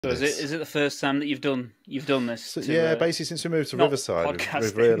So is it the first time that you've done this? So, yeah, basically since we moved to Riverside,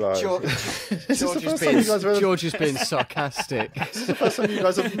 we've realised. George has been sarcastic. This is the first time you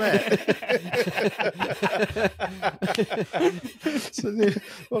guys have met.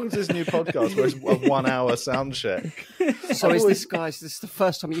 Welcome to this new podcast where it's a 1 hour sound check. So is this the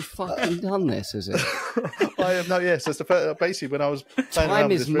first time you've fucking done this, is it? I have yes. It's the first, basically when I was playing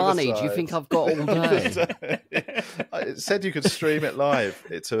time is money. Riverside, do you think I've got all day? It said you could stream it live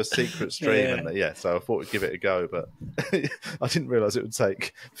to a secret stream, and so I thought we'd give it a go, but I didn't realise it would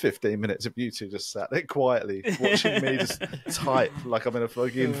take 15 minutes of you two just sat there quietly watching me just type like I'm in a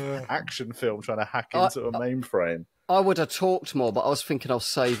fucking action film trying to hack into a mainframe. I would have talked more, but I was thinking I'll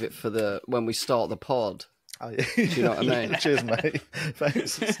save it for when we start the pod. Do you know what I mean? Cheers, mate.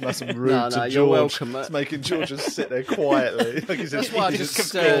 Thanks. It's nice and rude to George. You're welcome, mate. It's making George just sit there quietly. Like he's That's why I just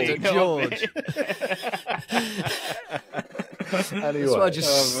stared at George. Anyway. That's why I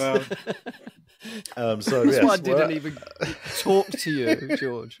just... so, that's why I didn't even talk to you,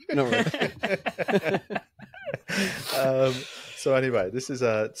 George. No, so anyway, this is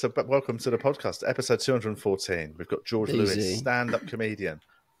welcome to the podcast, episode 214. We've got George Lewis, stand-up comedian,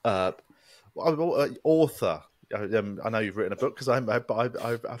 author. I know you've written a book because I've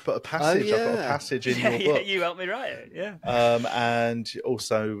put a passage. I've got a passage in your book. You helped me write it. Yeah. And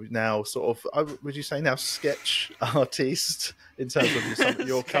also now, sort of, would you say now, sketch artist in terms of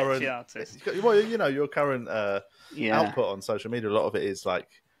your current artist. Well, your current output on social media. A lot of it is like,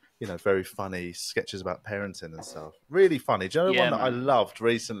 very funny sketches about parenting and stuff. Really funny. Do you know the one that I loved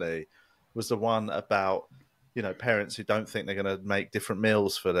recently was the one about, parents who don't think they're going to make different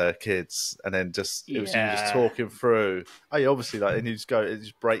meals for their kids, and then it was you just talking through. Obviously, and you just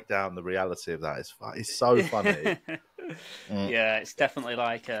break down the reality of that. It's so funny. Yeah, it's definitely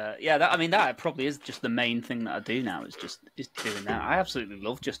like that probably is just the main thing that I do now. Is just doing that. I absolutely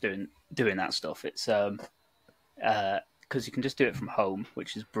love just doing that stuff. It's because you can just do it from home,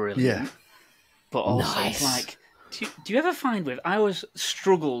 which is brilliant. Yeah, but also it's like. Do you ever find I always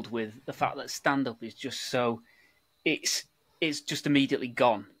struggled with the fact that stand-up is just so... It's just immediately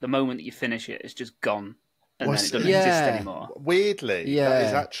gone. The moment that you finish it, it's just gone. And then it doesn't exist anymore. Weirdly, that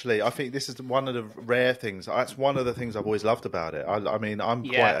is actually... I think this is one of the rare things. That's one of the things I've always loved about it. I mean, I'm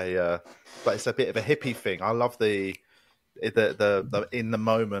quite but it's a bit of a hippie thing. I love the in the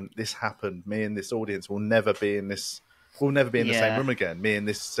moment this happened, me and this audience will never be in this... We'll never be in the same room again. Me and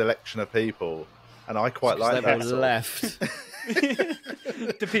this selection of people... And I quite like that. Left.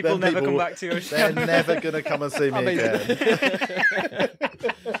 Do people never come back to your show? They're never going to come and see me again.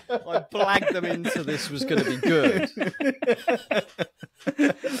 I blagged them into this was going to be good.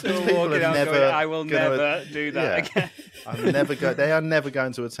 I will never do that again. They are never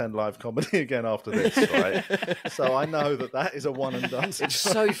going to attend live comedy again after this, right? So I know that is a one and done. It's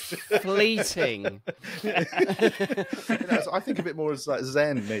so fleeting. I think of it more as like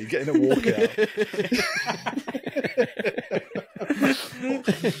Zen, me getting a walkout.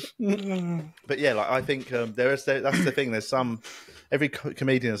 But I think that's the thing. There's every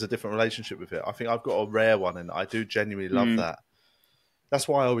comedian has a different relationship with it. I think I've got a rare one, and I do genuinely love that. That's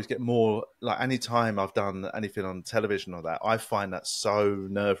why I always get more, like, any time I've done anything on television or that, I find that so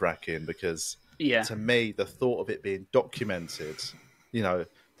nerve-wracking because, to me, the thought of it being documented, the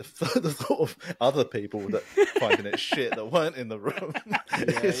thought of other people that finding it shit that weren't in the room,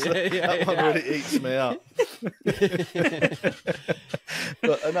 that one really eats me up.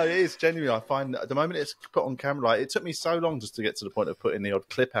 But no, it is genuinely. I find that at the moment it's put on camera, it took me so long just to get to the point of putting the odd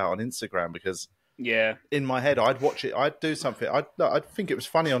clip out on Instagram because... Yeah, in my head, I'd watch it. I'd do something. I'd think it was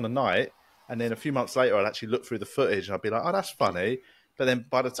funny on the night, and then a few months later, I'd actually look through the footage and I'd be like, "Oh, that's funny." But then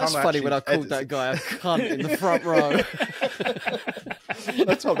by the time that's funny when I called that guy a cunt in the front row.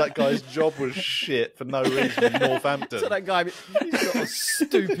 I told that guy's job was shit for no reason in Northampton. So that guy, he's got a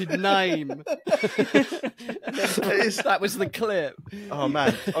stupid name. That was the clip. Oh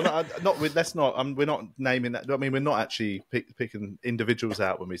man, we're not naming that. I mean, we're not actually picking individuals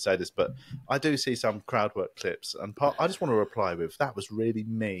out when we say this, but I do see some crowd work clips, and I just want to reply with, "That was really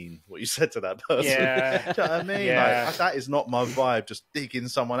mean what you said to that person." Yeah, do you know what I mean? Yeah. Like, that is not my vibe. Just digging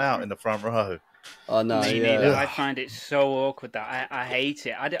someone out in the front row. Oh no! Me neither. I find it so awkward that I hate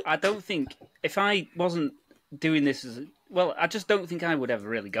it. I don't think if I wasn't doing this I just don't think I would ever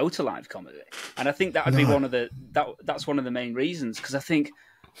really go to live comedy, and I think that would be one of that's one of the main reasons because I think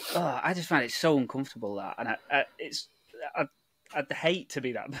I just find it so uncomfortable and I'd hate to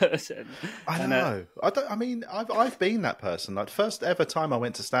be that person. I don't know. I've been that person. Like, first ever time I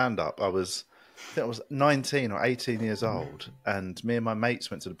went to stand up, I think I was 19 or 18 years old, and me and my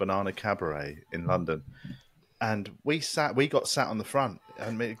mates went to the Banana Cabaret in London, and we got sat on the front.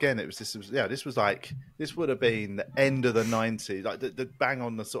 And again, this would have been the end of the 90s, like the bang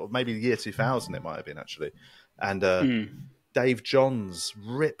on the sort of maybe the year 2000 it might have been actually. And Dave Johns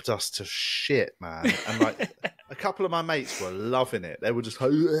ripped us to shit, man. And like a couple of my mates were loving it. They were just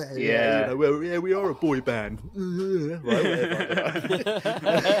like, yeah, we are a boy band. Right,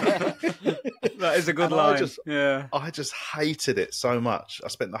 that is a good line. I just hated it so much. I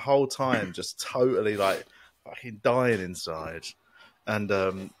spent the whole time just totally like fucking dying inside. And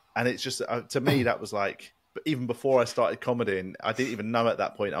it's just, to me, that was like, even before I started comedying, I didn't even know at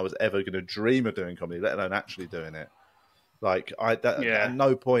that point I was ever going to dream of doing comedy, let alone actually doing it. Like, at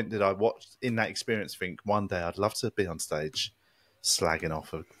no point did I watch in that experience think one day I'd love to be on stage slagging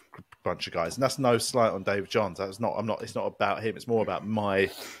off a bunch of guys. And that's no slight on Dave Johns. It's not about him. It's more about my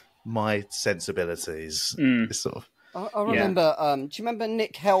sensibilities. This sort of. I remember, do you remember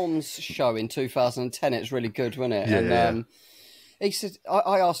Nick Helm's show in 2010? It was really good, wasn't it? Yeah. And he said,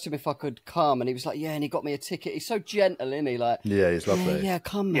 I asked him if I could come, and he was like, yeah, and he got me a ticket. He's so gentle, isn't he? Like, yeah, he's lovely. Yeah,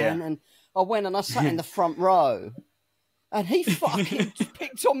 come, man. And I went and I sat in the front row, and he fucking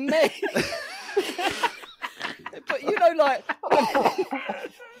picked on me. But, you know, like,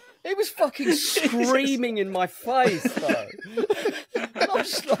 he was fucking screaming in my face, though. And I'm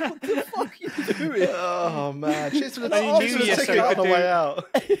just like, what the fuck are you doing? Oh, man. She's going to take it on the way out.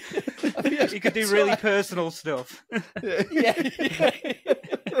 You could do really personal stuff.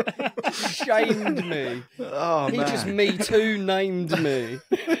 Shamed me. Oh, he man. just Me Too named me.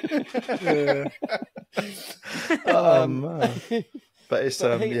 Oh, man. But it's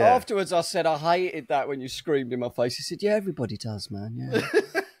afterwards I said I hated that when you screamed in my face. He said, yeah, everybody does, man. Yeah.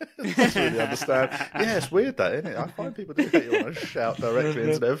 That's really understand. Yeah, it's weird that, isn't it? I find people do hate you want to shout directly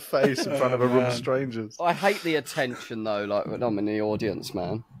into their face in front of a room of strangers. I hate the attention though, like when I'm in the audience,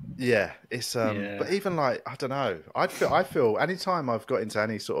 man. Yeah, it's but even like, I don't know. I feel anytime I've got into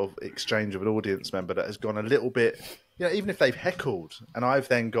any sort of exchange with an audience member that has gone a little bit, you know, even if they've heckled and I've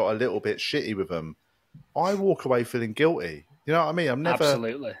then got a little bit shitty with them, I walk away feeling guilty. You know what I mean?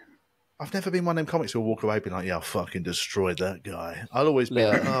 Absolutely. I've never been one of them comics who'll walk away being like, yeah, I fucking destroyed that guy. I'll always be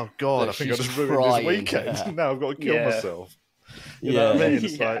like, oh, God, I think I just ruined his weekend. Now I've got to kill myself. You know what I mean?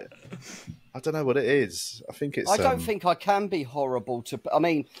 It's like, I don't know what it is. I think it's... I don't think I can be horrible to... I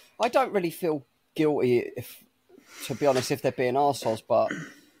mean, I don't really feel guilty, to be honest, if they're being arseholes, but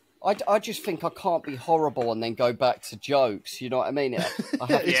I just think I can't be horrible and then go back to jokes. You know what I mean? I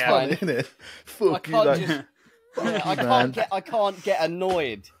have to try and... Isn't it? Fuck you, like... I can't get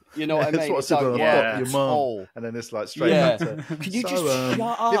annoyed. You know what I mean? That's what I said on your mom, and then it's like straight back to. Can you just shut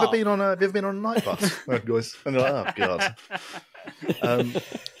up? Have you ever been on a night bus, guys? And they're like, oh God.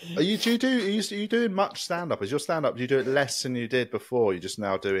 Are you doing much stand up? Is your stand up? Do you do it less than you did before? You're just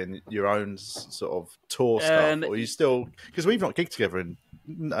now doing your own sort of tour stuff, or are you still? Because we've not gigged together in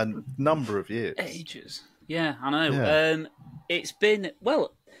a number of years. Ages. Yeah, I know. Yeah. It's been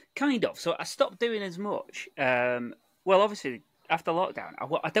kind of. So I stopped doing as much. Obviously, after lockdown,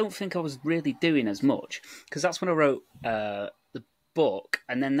 I don't think I was really doing as much because that's when I wrote the book,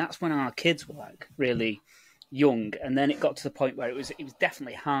 and then that's when our kids were like really young, and then it got to the point where it was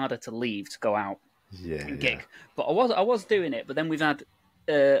definitely harder to leave to go out and gig. But I was doing it, but then we've had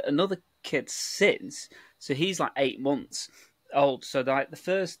another kid since, so he's like 8 months old. So like the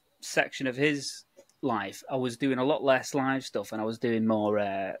first section of his life, I was doing a lot less live stuff, and I was doing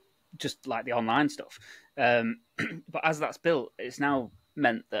more just like the online stuff. But as that's built, it's now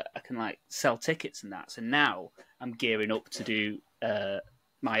meant that I can like sell tickets and that. So now I'm gearing up to do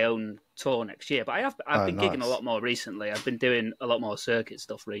my own tour next year. But I've been gigging a lot more recently. I've been doing a lot more circuit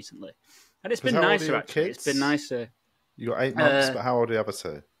stuff recently, and it's been nicer actually. Kids? It's been nicer. You got 8 months, but how old are the other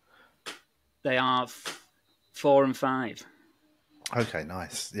two? They are 4 and 5. Okay,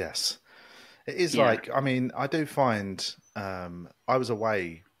 nice. Yes. It is like, I mean, I do find I was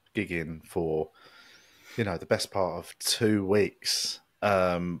away gigging for, the best part of 2 weeks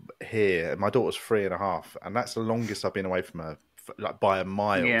here. My daughter's 3.5, and that's the longest I've been away from her, like by a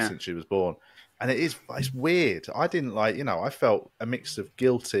mile since she was born. And it's weird. I didn't I felt a mix of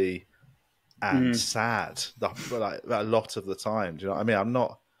guilty and sad like a lot of the time. Do you know what I mean? I'm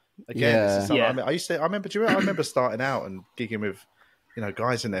not, again, I remember starting out and gigging with,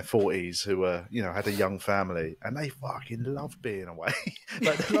 guys in their 40s who were, had a young family, and they fucking loved being away.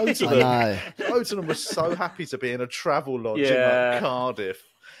 Like loads of them were so happy to be in a travel lodge in like Cardiff,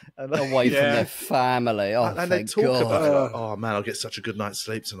 and away from their family. Oh, and they talk about it like, oh man, I'll get such a good night's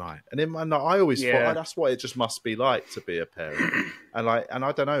sleep tonight. And I always thought that's what it just must be like to be a parent. And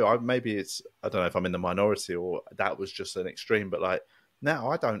I don't know, I don't know if I'm in the minority or that was just an extreme, but like Now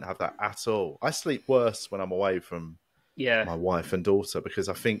I don't have that at all. I sleep worse when I'm away from my wife and daughter because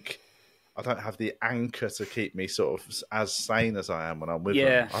I think I don't have the anchor to keep me sort of as sane as I am when I'm with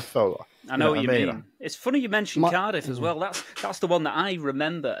them. I know what you mean. It's funny you mentioned Cardiff as well. That's the one that I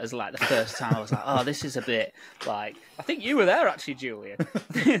remember as like the first time I was like, oh, this is a bit like. I think you were there actually, Julian.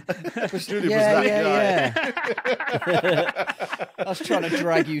 Julian was that guy. I was trying to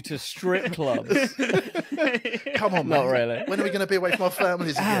drag you to strip clubs. Come on, not man. really. When are we going to be away from our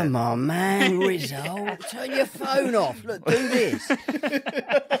families again? Come on, man, Rizzo. Turn your phone off. Look, do this.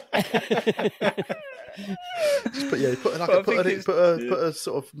 Just put a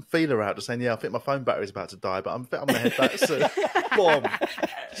sort of feeler out, just saying, I think my phone battery's about to die, but I'm going to head back soon. Bomb.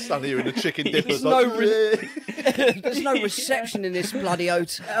 Suddenly you're in the chicken dippers. There's no reception in this bloody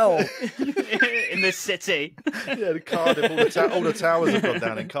hotel. In this city. Yeah, Cardiff. All the towers have gone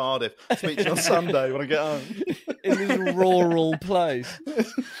down in Cardiff. Speak to you on Sunday when I get home. In this rural place.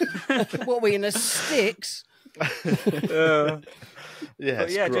 What, are we in the sticks?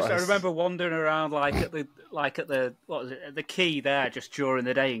 Just I remember wandering around at the what was it, the quay there just during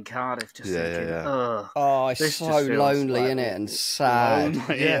the day in Cardiff, just thinking, it's so lonely, isn't it, and sad.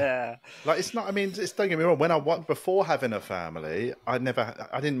 Yeah. Like it's not. I mean, don't get me wrong. When before having a family, I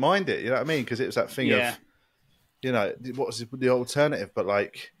didn't mind it. You know what I mean? Because it was that thing of, what was the alternative? But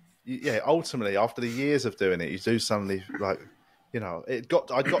ultimately, after the years of doing it, you do suddenly I got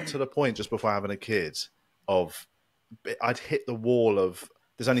to the point just before having a kid of. I'd hit the wall of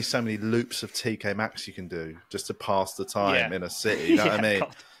there's only so many loops of TK Maxx you can do just to pass the time in a city. You know what I mean?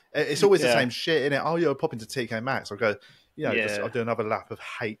 God. It's always the same shit, innit? Oh, I'll pop into TK Maxx. I'll go, I'll do another lap of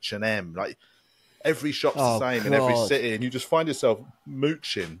H&M. Like every shop's the same in every city, and you just find yourself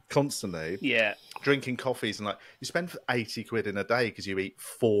mooching constantly. Yeah. Drinking coffees and you spend 80 quid in a day because you eat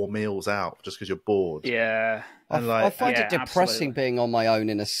 4 meals out just because you're bored. Yeah. And I find it depressing being on my own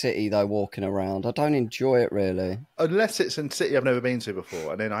in a city though, walking around. I don't enjoy it really. Unless it's in a city I've never been to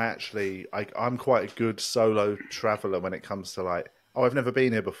before. And then I'm quite a good solo traveller when it comes to I've never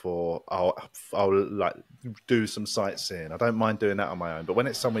been here before. I'll do some sightseeing. I don't mind doing that on my own. But when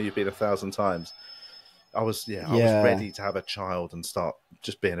it's somewhere you've been 1,000 times, I was ready to have a child and start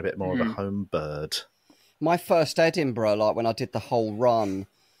just being a bit more of a home bird. My first Edinburgh, when I did the whole run,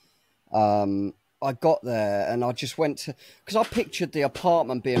 I got there and I just went to because I pictured the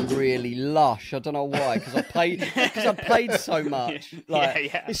apartment being really lush. I don't know why because I paid so much.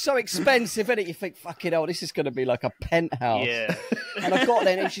 It's so expensive, isn't it? You think, fucking hell, this is going to be like a penthouse. Yeah. And I got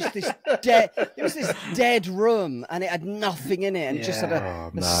there and it was just this dead room and it had nothing in it and just had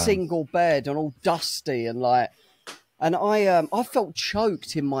a single bed and all dusty and and I felt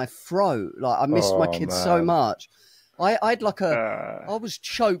choked in my throat. I missed my kids so much. I was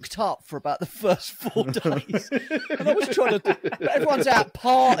choked up for about the first 4 days, and I was trying to. Everyone's out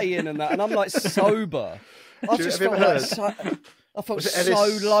partying and that, and I'm sober. I just felt I felt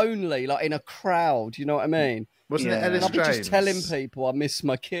so lonely, in a crowd. You know what I mean? Wasn't it Ellis James? I've been just telling people I miss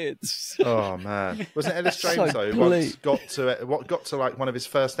my kids. Oh man, wasn't it Ellis James though? Once got to one of his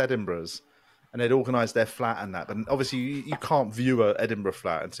first Edinburghs. And they'd organised their flat and that, but obviously you can't view an Edinburgh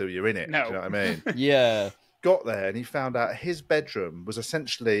flat until you're in it. No. Do you know what I mean? Yeah. Got there and he found out his bedroom was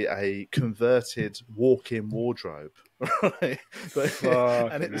essentially a converted walk-in wardrobe, right?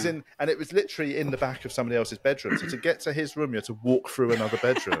 It was literally in the back of somebody else's bedroom. So to get to his room, you had to walk through another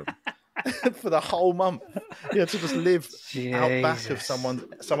bedroom for the whole month. You had to just live out back of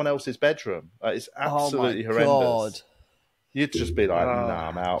someone else's bedroom. It's absolutely horrendous. God. You'd just be like, "Nah,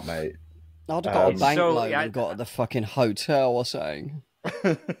 I'm out, mate." I'd have got a bank loan and got at the fucking hotel or something.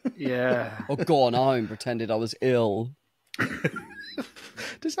 Yeah. Or gone home, pretended I was ill.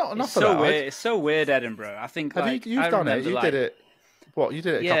 There's not enough of that. Weird. It's so weird, Edinburgh. I think you've done it. You did it. What? You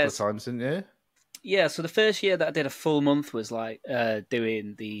did it a couple of times, didn't you? Yeah. So the first year that I did a full month was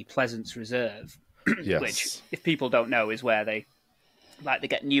doing the Pleasance Reserve, which, if people don't know, is where they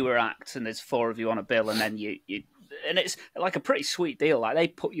get newer acts and there's 4 of you on a bill, and then you and it's a pretty sweet deal. They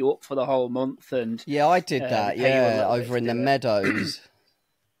put you up for the whole month, and I did that. Over in the Meadows.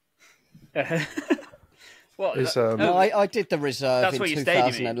 What? No, I did the Reserve in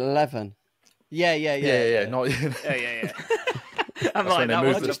 2011. Yeah. Not yeah. I'm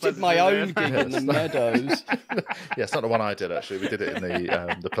I just did my own gig in the Meadows. Yeah, it's not the one I did actually. We did it in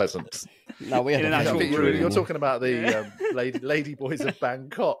the Pleasance. No, we had an actual room. You're talking about the Lady Boys of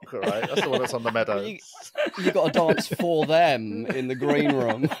Bangkok, right? That's the one that's on the Meadows. You got to dance for them in the green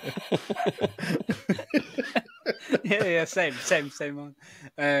room. Yeah, same one.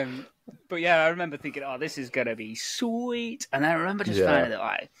 But I remember thinking, oh, this is gonna be sweet, and I remember just finding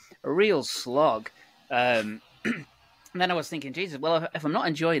it a real slog. And then I was thinking, Jesus, well, if I'm not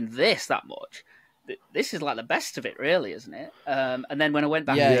enjoying this that much, this is like the best of it, really, isn't it? And then when I went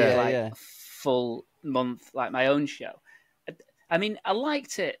back and did a full month, like my own show, I mean, I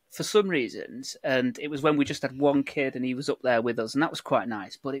liked it for some reasons, and it was when we just had one kid and he was up there with us, and that was quite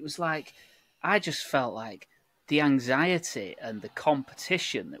nice. But it was like, I just felt like the anxiety and the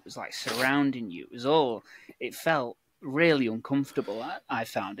competition that was like surrounding you, it felt really uncomfortable. I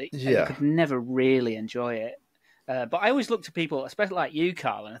found it. I could never really enjoy it. But I always look to people, especially like you,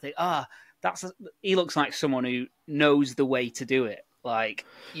 Carl, and I think, he looks like someone who knows the way to do it. Like,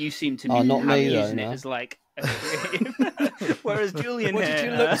 you seem to be using it as like a whereas Julian, what did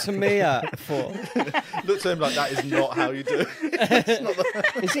you look to me at for? Look to him like that is not how you do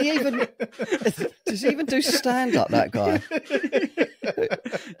it. Is he even? Does he even do stand up? That guy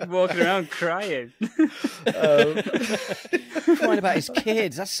walking around crying, crying about his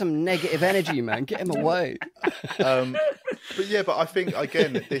kids. That's some negative energy, man. Get him away. But I think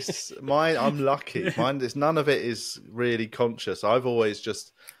again, I'm lucky. None of it is really conscious. I've always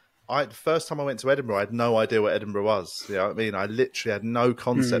the first time I went to Edinburgh, I had no idea what Edinburgh was. You know what I mean? I literally had no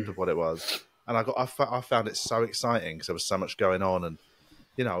concept of what it was. And I found it so exciting because there was so much going on. And,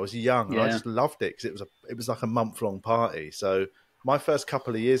 you know, I was young and I just loved it because it was like a month-long party. So my first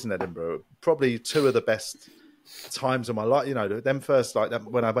couple of years in Edinburgh, probably two of the best times of my life. You know, them first, like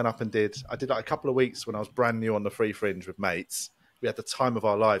when I went up and I did like a couple of weeks when I was brand new on the Free Fringe with mates. We had the time of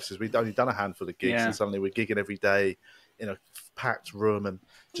our lives because we'd only done a handful of gigs and suddenly we're gigging every day in a packed room and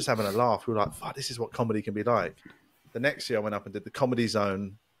just having a laugh. We were like, fuck, this is what comedy can be like. The next year I went up and did the Comedy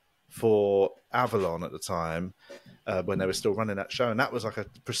Zone for Avalon at the time when they were still running that show. And that was like a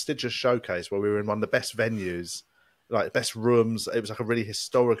prestigious showcase where we were in one of the best venues, like best rooms. It was like a really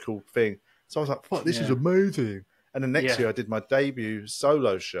historical thing. So I was like, fuck, this is amazing. And then next year I did my debut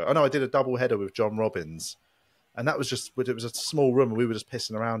solo show. Oh no, I did a double header with John Robbins. And that was it was a small room and we were just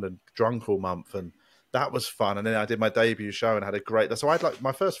pissing around and drunk all month. And that was fun. And then I did my debut show and had a great... So I had like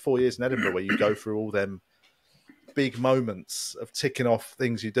my first 4 years in Edinburgh where you go through all them big moments of ticking off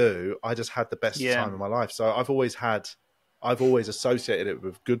things you do. I just had the best time of my life. So I've always associated it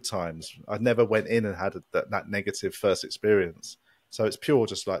with good times. I never went in and had that negative first experience. So it's pure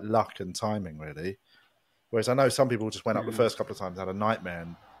just like luck and timing, really. Whereas I know some people just went up the first couple of times and had a nightmare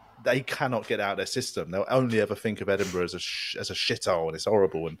and they cannot get out of their system. They'll only ever think of Edinburgh as a shithole and it's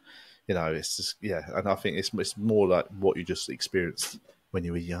horrible and you know, it's just, and I think it's more like what you just experienced when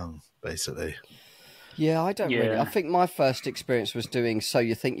you were young, basically. Yeah, I don't really. I think my first experience was doing So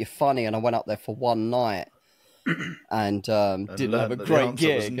You Think You're Funny, and I went up there for one night and didn't have a great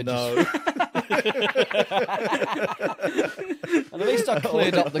gig. No. And at least I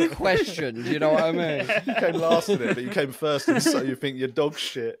cleared up the question, do you know what I mean? You came last in it, but you came first, and So You Think You're Dog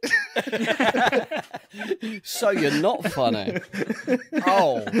Shit. So you're not funny.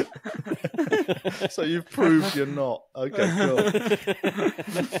 Oh. So you've proved you're not. Okay, cool.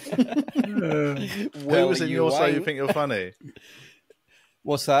 Who was in your So You Think You're Funny?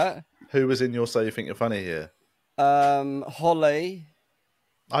 What's that? Who was in your So You Think You're Funny here? Holly.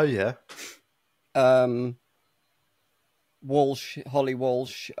 Oh, yeah. Walsh, Holly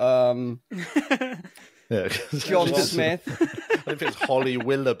Walsh. Yeah, John Smith. I think it's Holly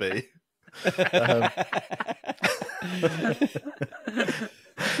Willoughby.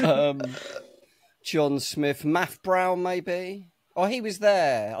 John Smith, Math Brown, maybe. Oh, he was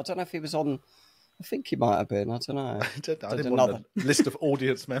there. I don't know if he was on. I think he might have been. I don't know. I didn't want a list of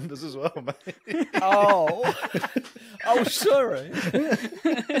audience members as well, mate. Oh, sorry.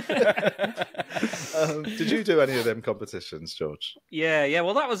 Did you do any of them competitions, George? Yeah.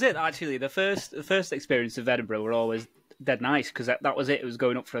 Well, that was it. Actually, the first experience of Edinburgh were always dead nice because that was it. It was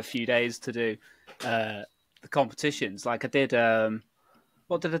going up for a few days to do the competitions. Like I did.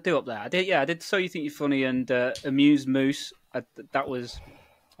 What did I do up there? I did So You Think You're Funny and Amuse Moose. That was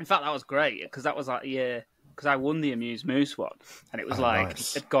great because that was like because I won the Amuse Moose one and it was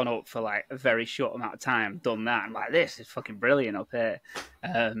nice. It'd gone up for like a very short amount of time. Done that. I'm like, this is fucking brilliant up here.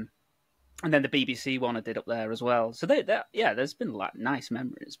 And then the BBC one I did up there as well. So there's been like nice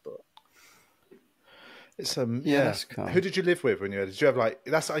memories, but. It's That's cool. Who did you live with when you did you have like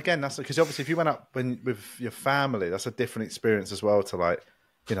that's because obviously if you went up with your family, that's a different experience as well to like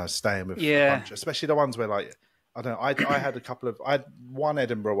staying with a bunch, especially the ones where like I don't know, I had one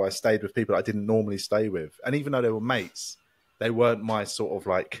Edinburgh where I stayed with people I didn't normally stay with, and even though they were mates, they weren't my sort of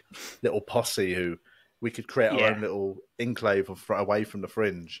like little posse who we could create our own little enclave away from the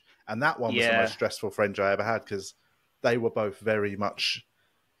Fringe, and that one was the most stressful Fringe I ever had because they were both very much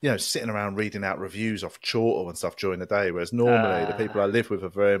sitting around reading out reviews off Chortle and stuff during the day, whereas normally the people I live with are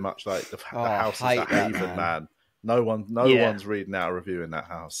very much like the house is the haven, man. No one's reading out a review in that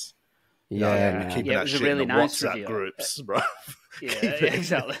house. Yeah, keeping that it was shit a really in the nice WhatsApp review. groups, bro. Yeah,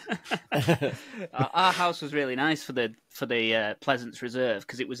 exactly. Our house was really nice for the Pleasance Reserve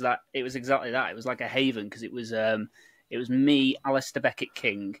because it was exactly that. It was like a haven because it was me, Alistair Beckett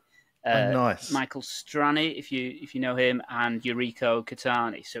King, nice. Michael Strani, if you know him, and Yuriko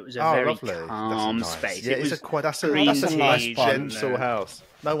Katani. So it was a very lovely. calm space. Yeah, that's a nice gentle house.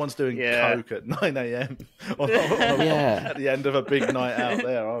 No one's doing coke at 9 a.m. at the end of a big night out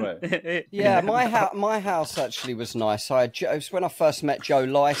there, are they? Yeah, my house actually was nice. It was when I first met Joe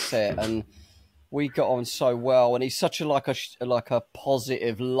Lycett, and we got on so well. And he's such a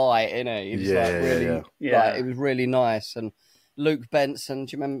positive light, isn't he? He was it was really nice. And Luke Benson,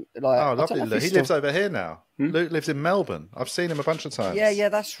 do you remember? Lovely. He lives over here now. Luke lives in Melbourne. I've seen him a bunch of times. Yeah,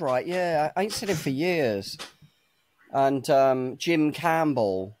 that's right. Yeah, I ain't seen him for years. And Jim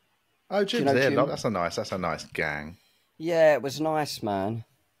Campbell. Oh, Jim's here. Jim? That's a nice gang. Yeah, it was nice, man.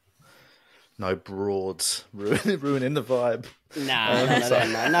 No broads ruining the vibe. No.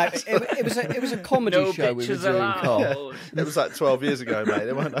 It was a comedy show we were doing. Yeah, it was like 12 years ago, mate.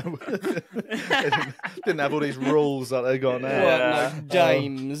 They didn't have all these rules that they got now. No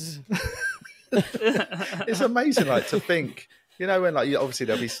dames. It's amazing, to think. When obviously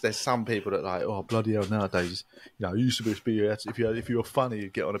there's some people that oh bloody hell nowadays, you used to be if you were funny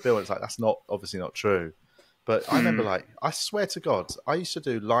you'd get on a bill. And it's that's obviously not true. But I remember I swear to God, I used to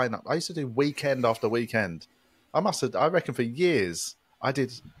do lineup. I used to do weekend after weekend. I reckon for years I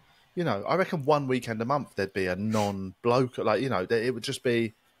did. I reckon one weekend a month there'd be a non-bloke. It would just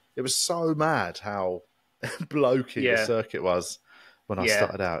be. It was so mad how blokey the circuit was when I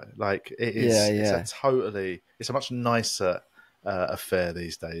started out. It is. It's a much nicer affair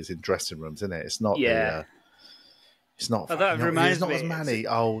these days in dressing rooms, isn't it? It's not. It's not. There's not as many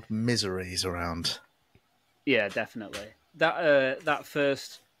old miseries around. Yeah, definitely. That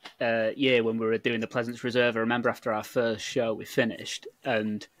first year when we were doing the Pleasance Reserve, I remember after our first show we finished,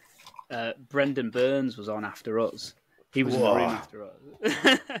 and Brendan Burns was on after us. He was in the room after us.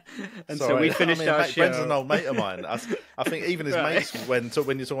 So we finished our show. Brendan's an old mate of mine. I think even his mates, when you're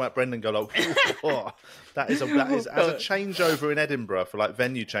talking about Brendan, go that is as a changeover in Edinburgh for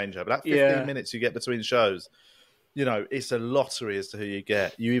venue changeover. That 15 minutes you get between shows, it's a lottery as to who you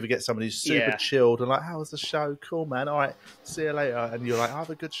get. You either get somebody who's super chilled and how was the show? Cool, man. All right, see you later. And you're have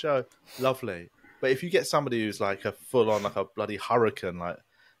a good show. Lovely. But if you get somebody who's a full on a bloody hurricane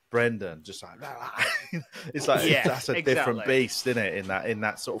Brendan, just it's that's a different beast, isn't it? In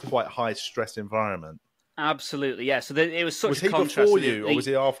that sort of quite high stress environment. Absolutely, yeah. So it was such was a contrast. Was he before you, or was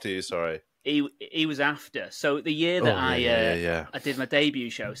he after you? Sorry, he was after. So the year that I did my debut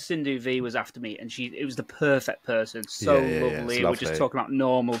show, Sindhu V was after me, and it was the perfect person. So lovely. We're just talking about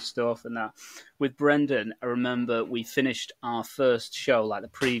normal stuff and that. With Brendan, I remember we finished our first show, the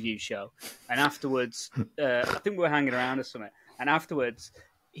preview show, and afterwards, I think we were hanging around or something, and afterwards.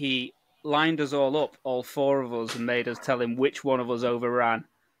 He lined us all up, all four of us, and made us tell him which one of us overran.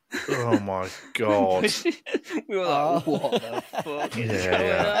 Oh my God! We were like, "What the fuck is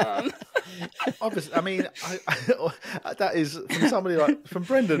going on?" Obviously, I mean, that is from somebody from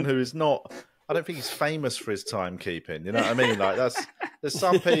Brendan, who is not. I don't think he's famous for his timekeeping. You know what I mean? There's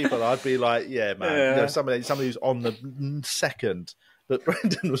some people I'd be like, "Yeah, man." Somebody who's on the second, but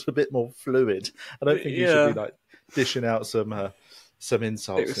Brendan was a bit more fluid. I don't think he should be dishing out some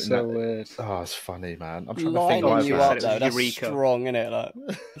insults. It was so weird. Oh, it's funny, man. I'm trying to think like you up, though. That's strong, isn't it?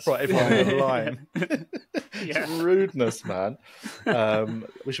 Right, everyone in line. It's rudeness, man.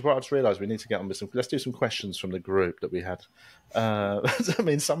 We should probably just realise we need to get on with some. Let's do some questions from the group that we had. I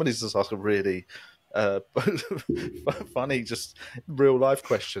mean, somebody's just asked a really funny, just real life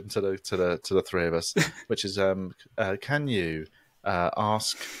question to the three of us, which is, can you?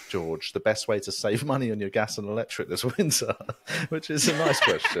 Ask George the best way to save money on your gas and electric this winter, which is a nice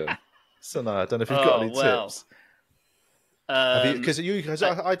question. So no, I don't know if you've got any tips. Because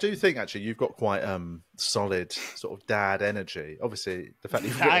I do think actually you've got quite solid sort of dad energy. Obviously, the fact that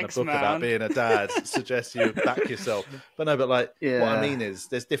you've written a book about being a dad suggests you back yourself. But no, what I mean is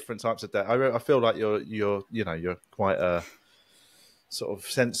there's different types of dad. I feel like you're quite sort of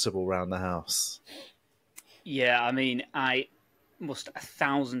sensible around the house. Yeah, I mean I must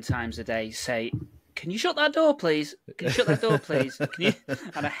 1,000 times a day say, "Can you shut that door, please? Can you shut that door, please? Can you?"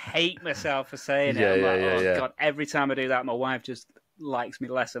 And I hate myself for saying it. God, every time I do that, my wife just likes me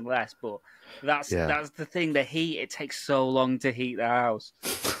less and less. But that's the thing. The heat. It takes so long to heat the house.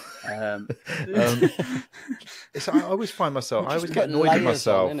 I always find myself. I always get annoyed with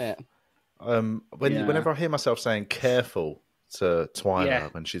myself. Whenever I hear myself saying "careful" to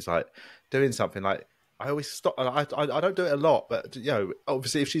Twyla when she's doing something I always stop. I don't do it a lot, but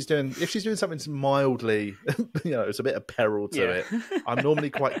obviously if she's doing something mildly, it's a bit of peril to it. I'm normally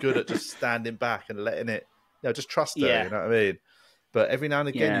quite good at just standing back and letting it, just trust her. You know what I mean? But every now and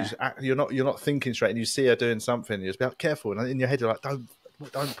again, you're not thinking straight, and you see her doing something, you just be like, careful, and in your head you're like,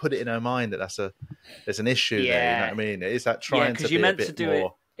 don't put it in her mind that there's an issue there. You know what I mean? It is that trying to be you meant a bit to do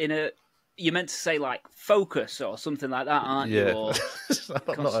more. It you meant to say like focus or something like that, aren't you? Or...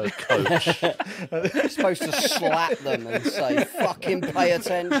 I'm not a coach. You're supposed to slap them and say, "Fucking pay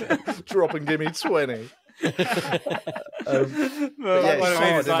attention." Drop and give me 20. It's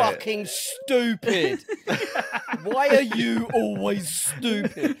fucking stupid. Why are you always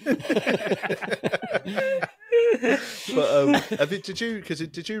stupid? But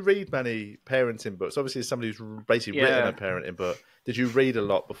did you read many parenting books? Obviously, as somebody who's basically written a parenting book, did you read a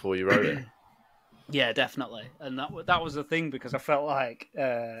lot before you wrote it? Yeah, definitely, and that was the thing, because I felt like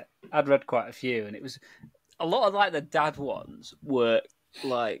I'd read quite a few, and it was a lot of like the dad ones were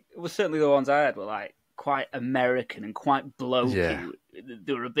like, it was certainly the ones I had were like quite American and quite blokey. Yeah.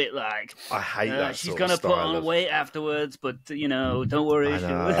 They were a bit like, I hate that. She's gonna put on weight afterwards, but don't worry.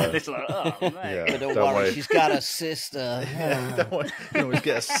 It's like, oh man, but don't worry, she's got a sister. Don't worry, you can always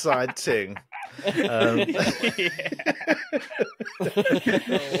get a side ting.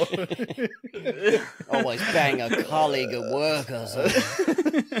 Always bang a colleague at work or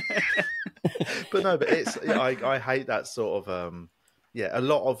something. But it's I hate that sort of a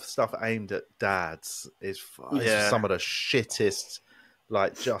lot of stuff aimed at dads is some of the shittest,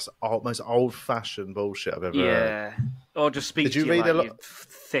 like just most old-fashioned bullshit I've ever heard. Or just speak Did you to you read like a lot? you're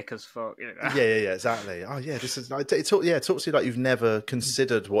thick as fuck. Yeah, exactly. Oh yeah, this is like it talks to you like you've never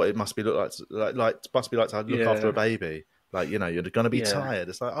considered what it must be look like must be like to look after a baby. Like, you're going to be tired.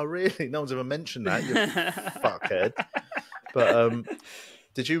 It's like, oh really? No one's ever mentioned that, you fuckhead. But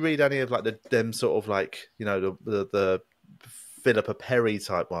did you read any of like them sort of like, the Philippa Perry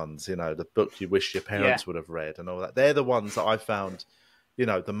type ones, the book you wish your parents would have read and all that? They're the ones that I found,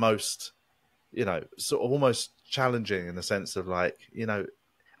 the most, sort of almost challenging in the sense of like, and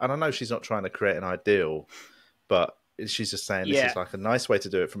I know she's not trying to create an ideal, but she's just saying this is like a nice way to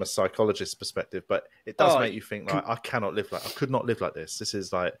do it from a psychologist's perspective, but it does make you think like, I could not live like this. This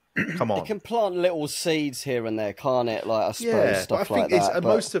is like, come on. It can plant little seeds here and there, can't it? Like, I suppose stuff like that. But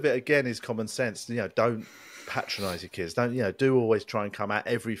most of it again is common sense. Don't patronize your kids. Don't do always try and come at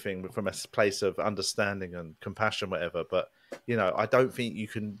everything from a place of understanding and compassion, whatever. But I don't think you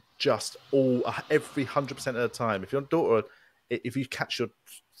can just every 100% of the time. If your daughter, if you catch your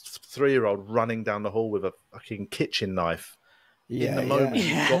 3-year-old running down the hall with a fucking kitchen knife, in the moment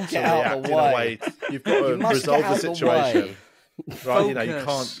you've got to react in a way. You've got to resolve the situation. Right, you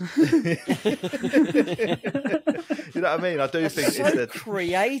can't. You know what I mean? I do think it's so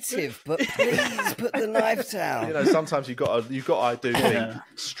creative, but please put the knife down. Sometimes you've got to. I do think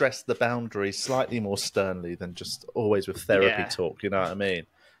stress the boundary slightly more sternly than just always with therapy talk. You know what I mean?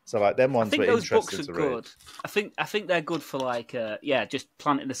 So like them ones were interesting to read. Good. I think they're good for like just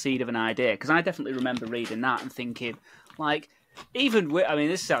planting the seed of an idea, because I definitely remember reading that and thinking like, even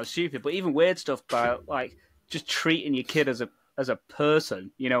this sounds stupid, but even weird stuff about like just treating your kid as a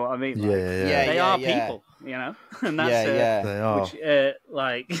person, you know what I mean? Like, they are people, and that's they are. Which,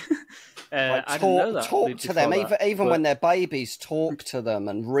 I didn't know that. Talk to them, even when they're babies. Talk to them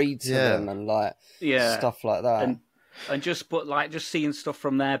and read to them and like stuff like that. And just seeing stuff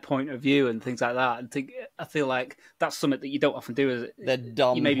from their point of view and things like that, and I feel like that's something that you don't often do. Their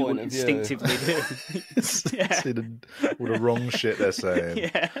dumb you maybe point wouldn't of view. instinctively do. All the wrong shit they're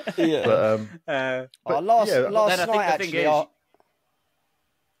saying. But last night actually.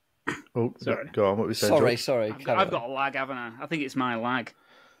 Sorry. Go on. What were we saying? Sorry. I've got a lag, haven't I? I think it's my lag.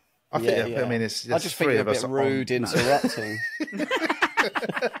 I mean, it's I just think you're a bit rude interrupting.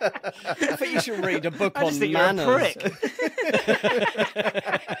 I think you should read a book on manners.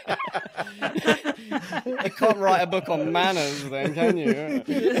 You can't write a book on manners, then, can you?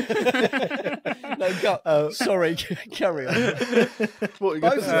 Sorry, carry on. Both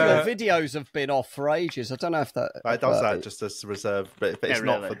of your videos have been off for ages. I don't know if that. It does that just as reserve, but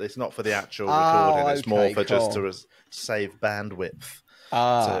it's not for the actual recording. It's more for just to save bandwidth.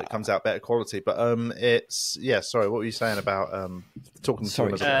 So it comes out better quality. But sorry, what were you saying about talking to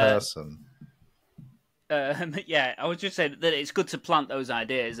someone as a person? I was just saying that it's good to plant those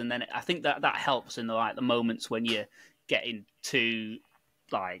ideas, and then I think that helps in the moments when you're getting too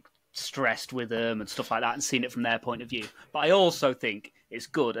like stressed with them and stuff like that, and seeing it from their point of view. But I also think it's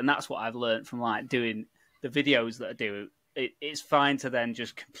good, and that's what I've learned from like doing the videos that I do, it's fine to then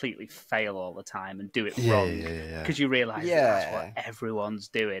just completely fail all the time and do it wrong because you realise that's what everyone's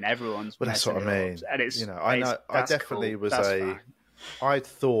doing. Everyone's that's what I mean. And it's I definitely cool. was fine. I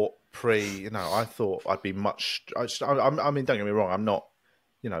thought I thought I'd be much. I mean, don't get me wrong. I'm not.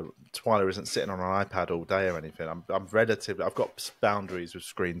 Twyla isn't sitting on an iPad all day or anything. I'm relatively. I've got boundaries with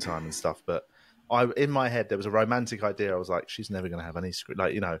screen time and stuff, but in my head there was a romantic idea. I was like, she's never going to have any screen.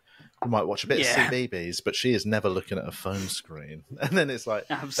 Like, we might watch a bit of CBeebies, but she is never looking at a phone screen. And then it's like,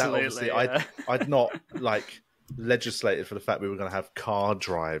 absolutely, I'd not like legislated for the fact we were going to have car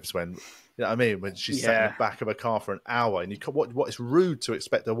drives when. You know what I mean? When she's sat in the back of a car for an hour, and you what is rude to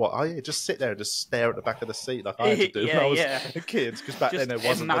expect her what? Oh yeah, just sit there and just stare at the back of the seat like I had to do when I was a kid, because back then there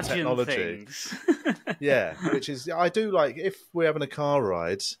wasn't the technology. Which is I do like if we're having a car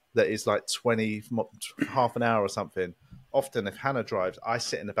ride that is like half an hour or something. Often, if Hannah drives, I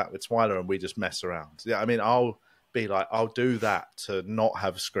sit in the back with Twyla and we just mess around. Yeah, I mean, I'll be like, I'll do that to not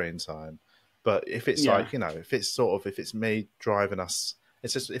have screen time. But if it's like if it's me driving us.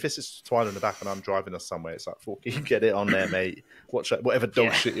 It's just if it's just Twyla in the back and I'm driving us somewhere, it's like, fuck, you can get it on there, mate. Watch whatever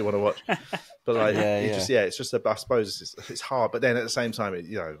dog shit you want to watch. But like, it's just I suppose it's hard. But then at the same time,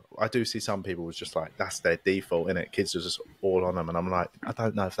 I do see some people who's just like that's their default, innit? Kids are just all on them, and I'm like, I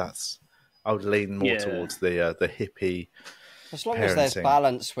don't know if that's. I would lean more towards the hippie. As long as there's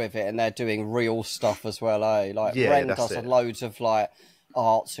balance with it and they're doing real stuff as well, eh? Like Ren does loads of like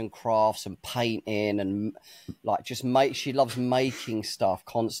arts and crafts and painting and like she loves making stuff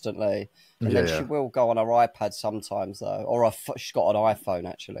constantly, and then she will go on her iPad sometimes though, or she's got an iPhone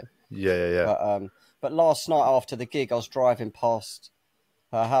actually. But last night after the gig I was driving past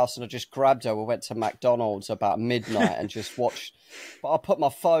her house and I just grabbed her. We went to McDonald's about midnight and just watched, but I put my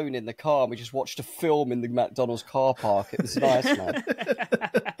phone in the car and we just watched a film in the McDonald's car park. It was nice, man.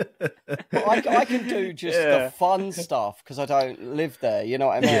 But I can do just the fun stuff because I don't live there, you know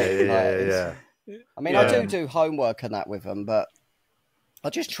what I mean? I mean, I do homework and that with them, but I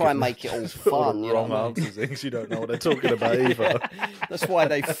just try and make it all fun. You know what I mean? Answers because you don't know what they're talking about either. That's why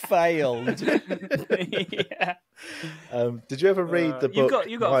they failed. Did you ever read the book?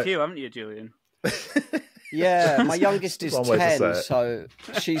 You got a few, haven't you, Julian? Yeah, my youngest is 10, so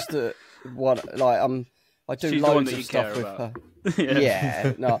she's the one. Like I do loads of stuff with her.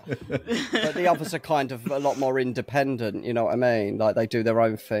 No, but the others are kind of a lot more independent. You know what I mean? Like they do their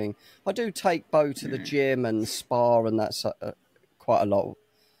own thing. I do take Bo to the gym and spar, and that's quite a lot.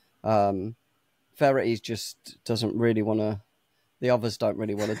 Verity's just doesn't really want to. The others don't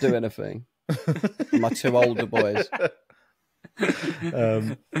really want to do anything. My two older boys.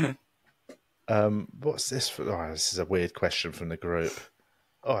 What's this for? Oh, this is a weird question from the group.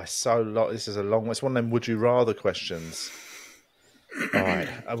 Oh, it's so long. This is a long one. It's one of them would you rather questions. All right,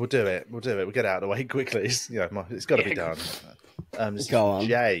 we'll do it. We'll get it out of the way quickly. It's got to be done. Go on.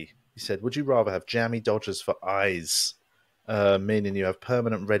 Jay, he said, would you rather have jammy Dodgers for eyes, meaning you have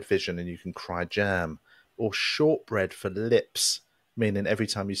permanent red vision and you can cry jam, or shortbread for lips, meaning every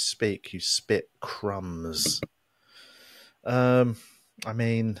time you speak, you spit crumbs? I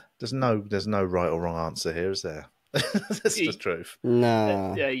mean, there's no right or wrong answer here, is there? That's the truth.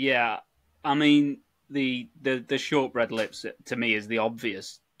 No. I mean, the shortbread lips to me is the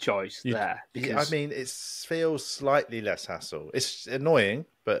obvious choice there. Because... I mean, it feels slightly less hassle. It's annoying,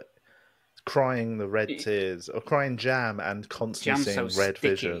 but crying the red tears or crying jam and constantly seeing red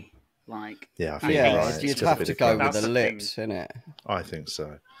vision. Like, I think you're right. You'd have to go with the lips, innit? I think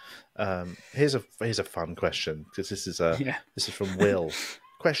so. Here's a fun question because this is from Will.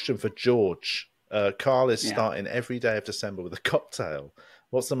 Question for George. Carl is starting every day of December with a cocktail.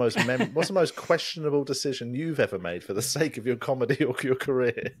 What's the most questionable decision you've ever made for the sake of your comedy or your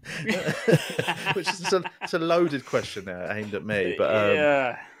career? Which is it's a loaded question there aimed at me. But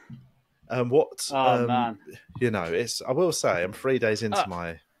man. I will say I'm 3 days into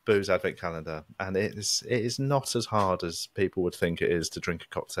my booze advent calendar, and it is not as hard as people would think it is to drink a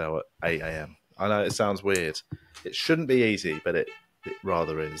cocktail at 8 a.m. I know it sounds weird. It shouldn't be easy, but it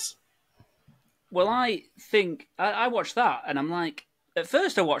rather is. Well, I think I watched that, and I'm like, at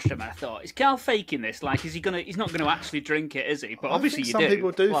first I watched him and I thought, is Cal faking this? Like, he's not going to actually drink it, is he? But obviously some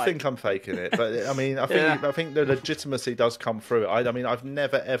people do think I'm faking it, but I mean, I think the legitimacy does come through. I mean, I've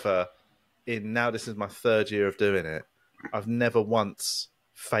never ever now this is my third year of doing it. I've never once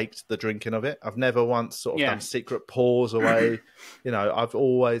faked the drinking of it. I've never once sort of done secret pours away. I've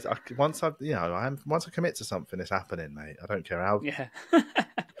always once I commit to something, it's happening, mate. I don't care how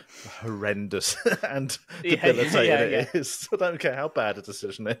horrendous and debilitating it is. I don't care how bad a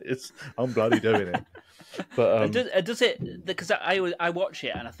decision it is. I'm bloody doing it. But does it? Because I watch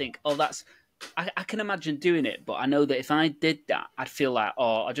it and I think, oh, that's I can imagine doing it, but I know that if I did that, I'd feel like,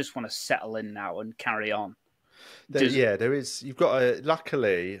 oh, I just want to settle in now and carry on. There is. You've got a.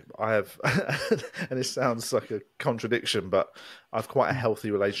 Luckily, I have, and it sounds like a contradiction, but I've quite a healthy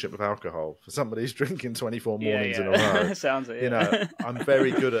relationship with alcohol. For somebody who's drinking 24 mornings in a row, sounds it. Yeah. You know, I'm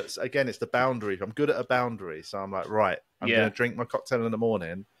very good at. Again, it's the boundary. I'm good at a boundary, so I'm like, right, I'm going to drink my cocktail in the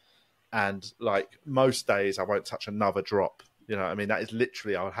morning, and like most days, I won't touch another drop. You know what I mean? That is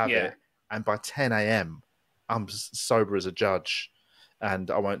literally, I'll have it, and by 10 a.m., I'm sober as a judge, and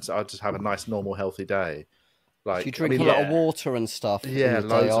I'll just have a nice, normal, healthy day. Like, you drink a lot of water and stuff. Loads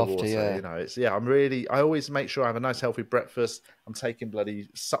of water. You know, I always make sure I have a nice healthy breakfast. I'm taking bloody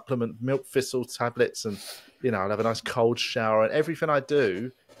supplement milk thistle tablets, and you know, I'll have a nice cold shower. And everything I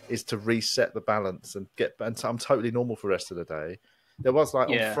do is to reset the balance and I'm totally normal for the rest of the day. There was like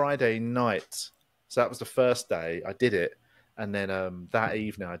on Friday night, so that was the first day I did it, and then that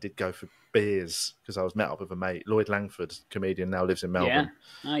evening I did go for beers because I was met up with a mate, Lloyd Langford, comedian, now lives in Melbourne.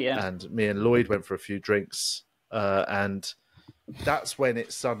 And me and Lloyd went for a few drinks. And that's when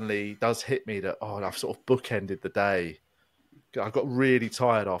it suddenly does hit me that, I've sort of bookended the day. I got really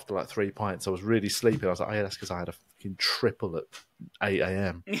tired after like 3 pints. I was really sleepy. I was like, that's because I had a fucking triple at 8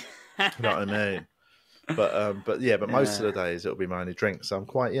 a.m. You know what I mean? But most of the days it'll be my only drink. So I'm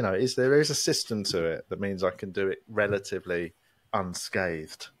quite, there is a system to it that means I can do it relatively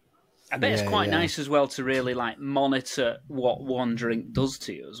unscathed. I bet it's quite nice as well to really like monitor what one drink does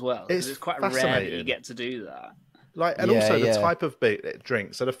to you as well. It's quite rare that you get to do that. Also the type of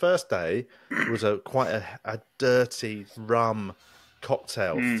drink. So the first day was quite a dirty rum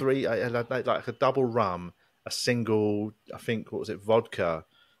cocktail. Like a double rum, a single, I think, what was it, vodka,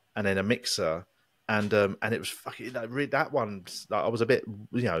 and then a mixer. And it was fucking that one. I was a bit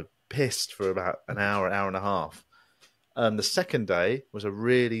pissed for about an hour and a half. The second day was a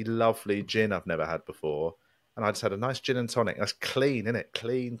really lovely gin I've never had before. And I just had a nice gin and tonic. That's clean, isn't it?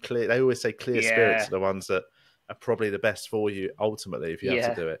 Clean, clear. They always say clear spirits are the ones that are probably the best for you, ultimately, if you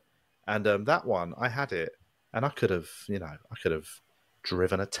have to do it. And that one, I had it, and I could have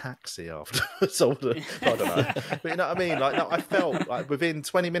driven a taxi afterwards. I don't know. But you know what I mean? Like, no, I felt like within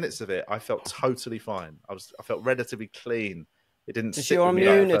 20 minutes of it, I felt totally fine. I felt relatively clean. It didn't. Does your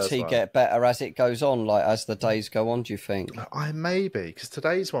immunity get better as it goes on, like as the days go on? Do you think? Maybe because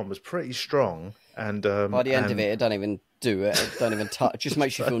today's one was pretty strong, and by the end of it don't even do it. It don't even touch. It just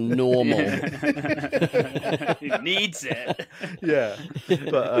makes you feel normal. It needs it. Yeah,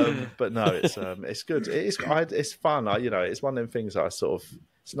 but no, it's good. It's fun. It's one of them things that I sort of.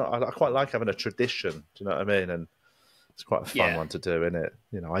 It's not. I quite like having a tradition. Do you know what I mean? And it's quite a fun one to do, isn't it?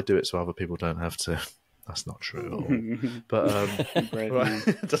 I do it so other people don't have to. That's not true at all. But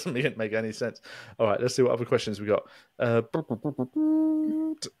it doesn't make any sense. All right, let's see what other questions we got.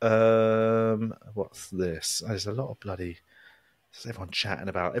 What's this? There's a lot of bloody... There's everyone chatting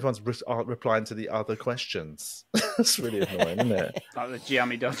about... Everyone's replying to the other questions. It's really annoying, isn't it? Like the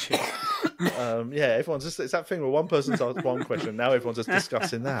Giammi Dodgy. Everyone's just... It's that thing where one person's asked one question, now everyone's just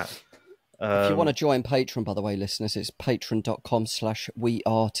discussing that. If you want to join Patreon, by the way, listeners, it's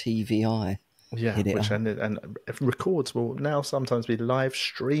patreon.com/wearetvi. Yeah, and records will now sometimes be live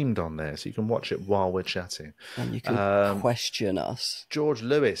streamed on there, so you can watch it while we're chatting. And you can question us. George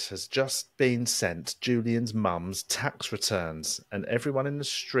Lewis has just been sent Julian's mum's tax returns, and everyone in the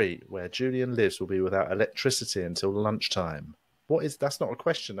street where Julian lives will be without electricity until lunchtime. That's not a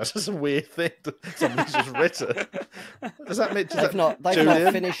question. That's just a weird thing that somebody's just written. Does that mean they've not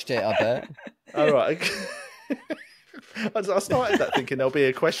finished it? I bet. All right. I started that thinking there'll be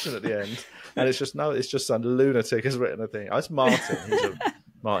a question at the end, and it's just some lunatic has written a thing. It's Martin.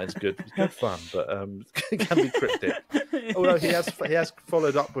 Martin's good fun, but it can be cryptic. Although he has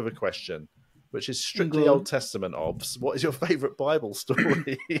followed up with a question, which is strictly Old Testament obs. What is your favourite Bible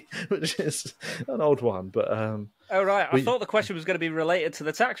story? Which is an old one, but I thought the question was going to be related to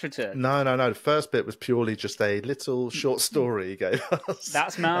the tax return. No. The first bit was purely just a little short story he gave us.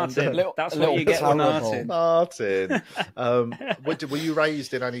 That's Martin. That's what you get with Martin. Martin. Were you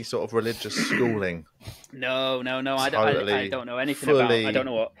raised in any sort of religious schooling? No. I don't know anything about. I don't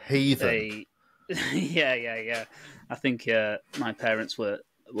know what heathen. Yeah. I think my parents were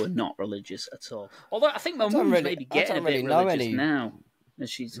not religious at all. Although I think my mum's maybe getting a bit religious now.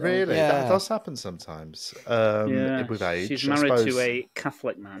 She's really that does happen sometimes. With age, she's married to a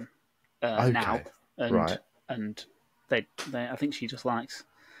Catholic man now, and they I think she just likes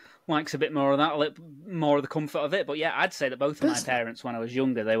a bit more of that, a little more of the comfort of it. But yeah, I'd say that both of my parents, when I was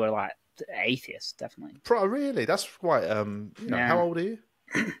younger, they were like atheists, definitely. Really, that's quite. How old are you?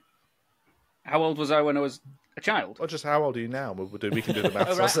 How old was I when I was A child? Or just how old are you now? We can do the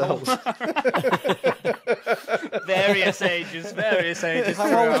maths ourselves. Various ages.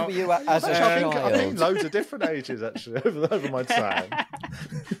 How old were you as a child? I've been loads of different ages, actually, over my time.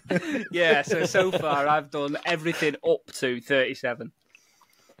 Yeah, so far I've done everything up to 37.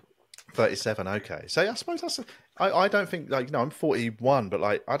 37, okay. So I suppose that's... I don't think, I'm 41,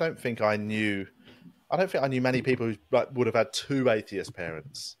 but, I don't think I knew many people who would have had two atheist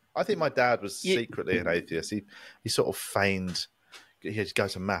parents. I think my dad was secretly an atheist. He sort of feigned he'd go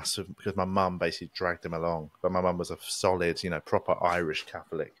to mass because my mum basically dragged him along. But my mum was a solid, proper Irish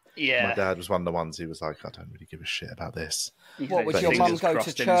Catholic. Yeah. My dad was one of the ones who was like, I don't really give a shit about this. What, would your mum go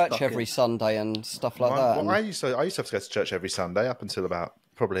to church every Sunday and stuff like that? Well, I used to have to go to church every Sunday up until about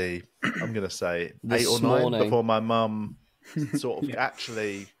probably, I'm going to say, 8 or 9 before my mum sort of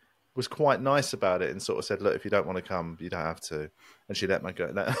actually was quite nice about it and sort of said, look, if you don't want to come, you don't have to. And she let me go.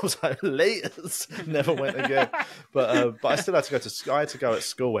 And I was like, laters, never went again. But I still had to go to. I had to go at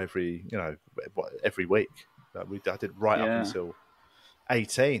school every week. I did right up until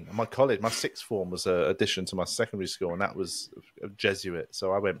 18. And my sixth form was an addition to my secondary school, and that was a Jesuit.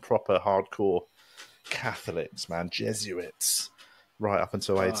 So I went proper hardcore Catholics, man, Jesuits, right up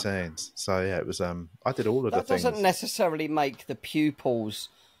until 18. So yeah, it was. I did all of the things. That doesn't necessarily make the pupils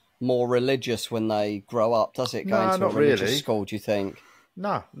more religious when they grow up, does it? Going to a religious school, do you think?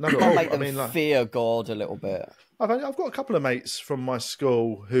 No, not at all. Make them fear God a little bit. I've got a couple of mates from my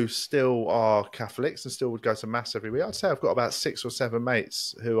school who still are Catholics and still would go to mass every week. I'd say I've got about 6 or 7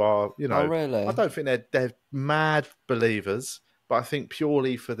 mates who are, Oh, really? I don't think they're mad believers, but I think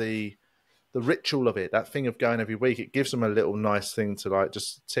purely for the ritual of it, that thing of going every week, it gives them a little nice thing to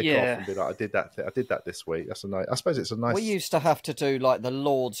just tick off and be like, I did that this week. That's a nice. I suppose it's a nice. We used to have to do the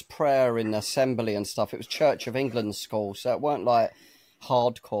Lord's Prayer in assembly and stuff. It was Church of England school, so it weren't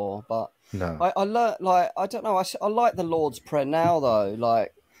hardcore. But no, I learned I don't know. I like the Lord's Prayer now though,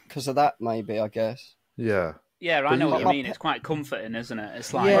 because of that maybe, I guess. Yeah. Yeah, I know what you mean. It's quite comforting, isn't it?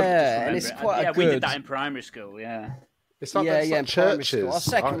 It's like and it's quite good. We did that in primary school. Yeah. It's like like churches. Our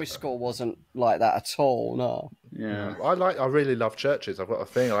secondary school wasn't like that at all. No. Yeah, I really love churches. I've got a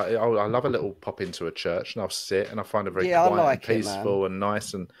thing. I love a little pop into a church and I'll sit and I find it very quiet and peaceful and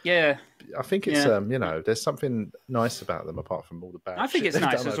nice. And yeah, I think it's there's something nice about them apart from all the bad. I think shit it's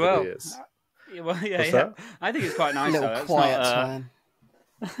nice as well. That? I think it's quite nice. Little quiet time.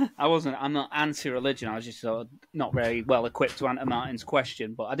 I'm not anti-religion. I was just sort of not very well equipped to answer Martin's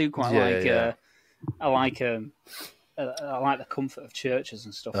question, but I do quite I like the comfort of churches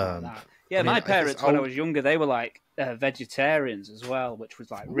and stuff like that. Yeah, my parents, when I was younger, they were vegetarians as well, which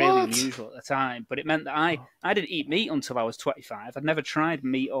was really unusual at the time. But it meant that I didn't eat meat until I was 25. I'd never tried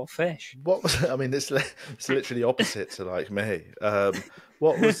meat or fish. It's literally opposite to me.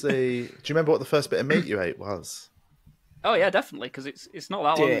 What was do you remember what the first bit of meat you ate was? Oh yeah, definitely, because it's not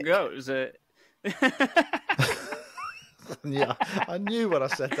that long ago. It was Yeah, I knew when I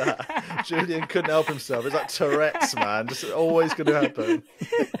said that. Julian couldn't help himself. It's like Tourette's, man. Just always going to happen.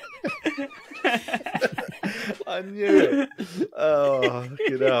 I knew it.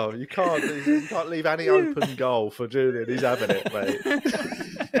 Oh, you can't leave any open goal for Julian. He's having it, mate.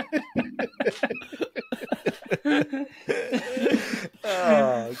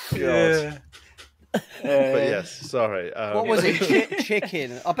 Oh God. Yeah. But yes, sorry. What was it?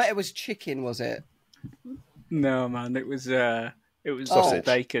 Chicken. I bet it was chicken. Was it? No, man, it was sausage.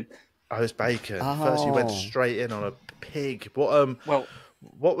 Bacon. Oh, it was bacon. First, you went straight in on a pig.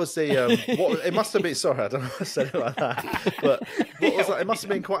 What was the? It must have been. Sorry, I don't know if I said it like that. But what was that? It must have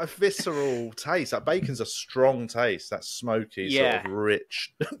been quite a visceral taste. That bacon's a strong taste. That smoky, sort of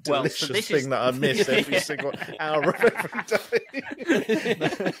rich, delicious thing that I miss every single hour of every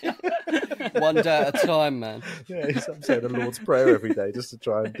day. One day at a time, man. Yeah, I'm saying the Lord's Prayer every day just to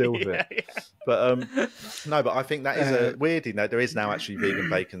try and deal with it. Yeah. But no, but I think that is weirdly. No, there is now actually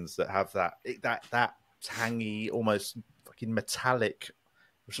vegan bacons that have that tangy, almost fucking metallic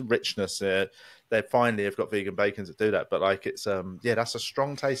richness. They finally have got vegan bacons that do that, but it's that's a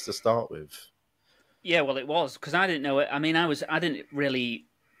strong taste to start with. Yeah, well, it was because I didn't know it. I mean, I didn't really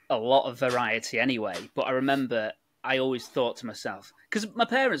a lot of variety anyway, but I remember I always thought to myself, because my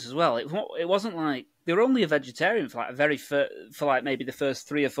parents as well, it wasn't like they were only a vegetarian for maybe the first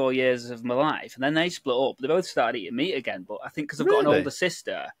 3 or 4 years of my life, and then they split up. They both started eating meat again, but I think because I've got an older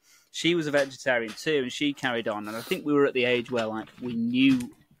sister, she was a vegetarian too, and she carried on. And I think we were at the age where we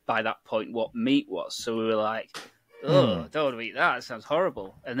knew by that point what meat was, so we were like, "Oh, don't want to eat that. It sounds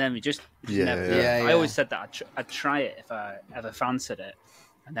horrible." And then we just never did. I always said that I'd try it if I ever fancied it.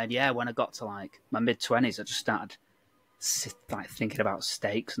 And then when I got to my mid-20s, I just started thinking about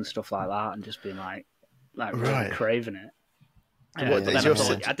steaks and stuff like that, and just being like, like really craving it. What, but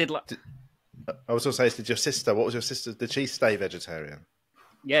then I did like. I was going to say, did your sister? What was your sister? Did she stay vegetarian?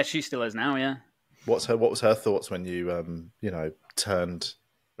 Yeah, she still is now. Yeah. What was her thoughts when you turned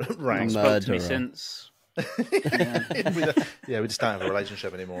rank? Spoke to me since. We just don't have a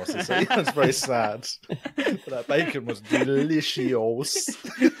relationship anymore. So it's very sad. But that bacon was delicious.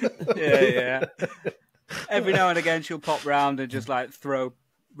 Yeah. Every now and again, she'll pop round and just like throw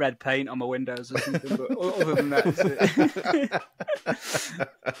red paint on my windows or something. But other than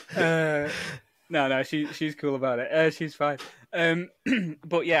that, no, she's cool about it. She's fine.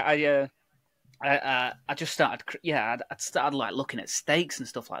 But yeah, I just started. Yeah, I'd started like looking at steaks and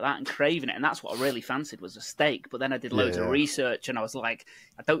stuff like that and craving it, and that's what I really fancied was a steak. But then I did loads of research, and I was like,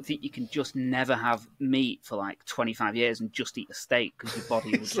 I don't think you can just never have meat for like 25 years and just eat a steak because your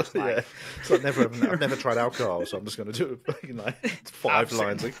body will just like. Yeah. So I've never tried alcohol, so I'm just going to do like 5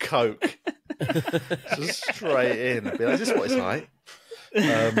 lines of Coke, just straight in. And be like, is this what it's like?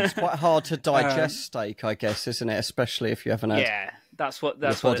 It's quite hard to digest steak, I guess, isn't it? Especially if you haven't had. Yeah, that's what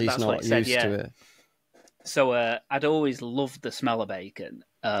it said. Yeah. To it. So I'd always loved the smell of bacon.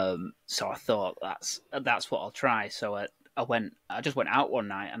 So I thought that's what I'll try. So I just went out one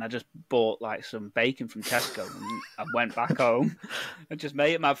night and I just bought like some bacon from Tesco and I went back home and just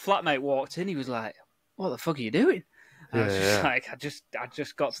made it. My flatmate walked in. He was like, "What the fuck are you doing?" I was just like, I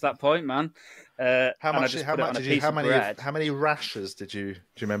just got to that point, man. How many rashers did you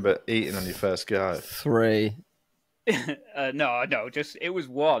remember eating on your first go? 3. No, just it was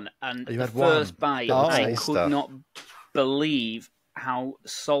 1, and you the had first one? bite, I could not believe how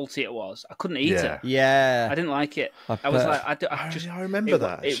salty it was. I couldn't eat it. Yeah, I didn't like it. I was like, I remember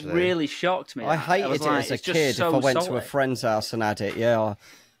that. It really shocked me. I hated it as a kid. So if I went salty. to a friend's house and had it,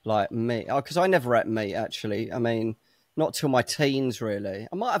 like meat, because I never ate meat actually. I mean, not till my teens really.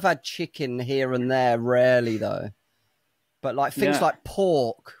 I might have had chicken here and there, rarely though. But like things like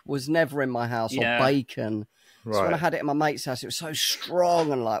pork was never in my house or bacon. Right. So when I had it in my mate's house, it was so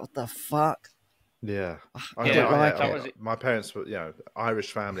strong and like, what the fuck? Yeah. My parents were,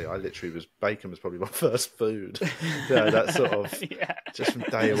 Irish family. Bacon was probably my first food. That sort of, just from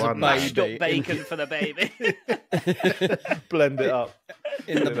day one. Mashed up bacon for the baby. Blend it up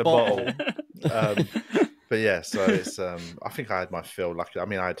in a bottle. But yeah, so it's. I think I had my fill. I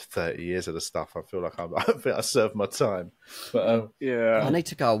had 30 years of the stuff. I feel like I think I served my time. But I need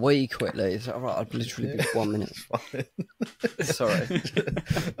to go a wee quickly. Is that all right? I've literally been 1 minute. Sorry.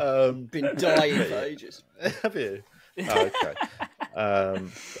 Been dying for ages. Have you? Oh, okay.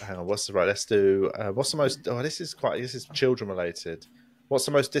 Hang on. Let's do. What's the most? Oh, this is children related. What's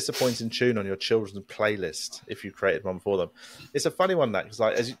the most disappointing tune on your children's playlist if you created one for them? It's a funny one, that, because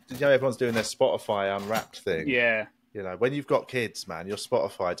as everyone's doing their Spotify Unwrapped thing. Yeah. When you've got kids, man, your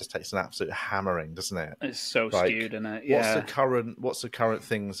Spotify just takes an absolute hammering, doesn't it? It's so skewed, isn't it? Yeah. What's the current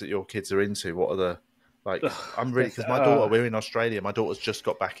things that your kids are into? What are the I'm really, because my daughter, we're in Australia. My daughter's just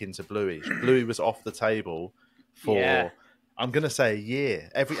got back into Bluey. Bluey was off the table for. I'm going to say a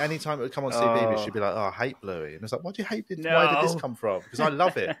year. Any time it would come on TV, she'd be like, "Oh, I hate Bluey." And it's like, "Why do you hate it? No. Why did this come from?" Because I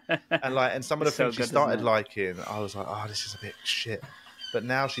love it. And some of the things she started liking, I was like, "Oh, this is a bit shit." But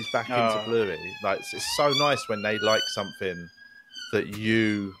now she's back into Bluey. It's so nice when they like something that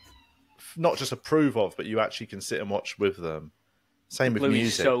you not just approve of, but you actually can sit and watch with them. Same with Bluey's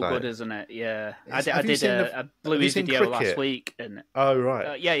music. So good, isn't it? Yeah. I did a Bluey video last week. And oh,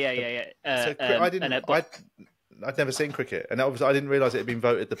 right. Yeah. I'd never seen cricket, and obviously I didn't realise it had been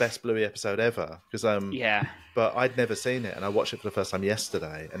voted the best Bluey episode ever. Because but I'd never seen it, and I watched it for the first time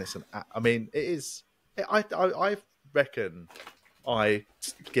yesterday, and it's it is. I reckon I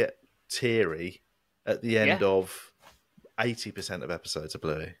get teary at the end of 80% of episodes of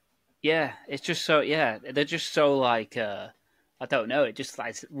Bluey. Yeah, it's just so. Yeah, they're just so like. I don't know. It just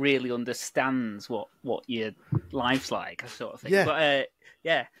like really understands what your life's like, sort of thing. Yeah. But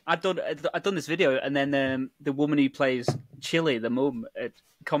I'd done this video, and then the woman who plays Chili, the mum,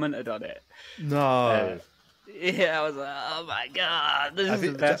 commented on it. No. I was like, oh my god, this is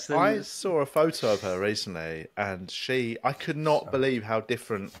the best. I saw a photo of her recently, and I could not believe how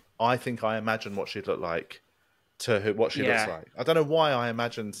different. I think I imagined what she'd look like to what she looks like. I don't know why I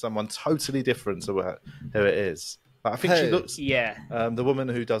imagined someone totally different to who it is. I think she looks. Yeah. The woman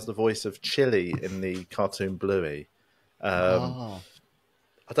who does the voice of Chili in the cartoon Bluey.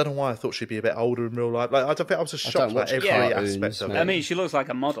 I don't know why I thought she'd be a bit older in real life. I was just shocked at every aspect of it. I mean, she looks like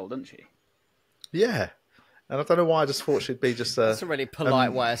a model, doesn't she? Yeah. And I don't know why I just thought she'd be just a... That's a really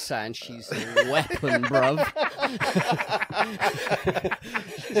polite way of saying she's a weapon, bruv.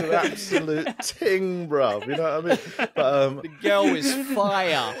 It's an absolute ting, bruv. You know what I mean? But the girl is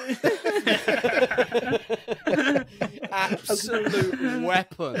fire. Absolute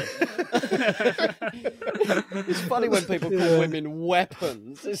weapon. It's funny when people call women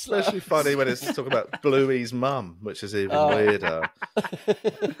weapons. It's especially funny when it's talking about Bluey's mum, which is even weirder.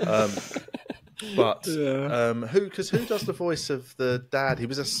 Who does the voice of the dad? He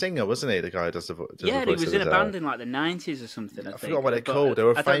was a singer, wasn't he? The guy who does the voice. Yeah, and he was in a band in like the 90s or something. I forgot what they're called. They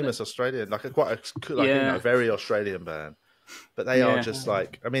were a famous Australian, very Australian band. But they are just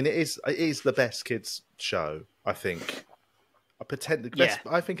like, I mean, it is the best kids show. I think. I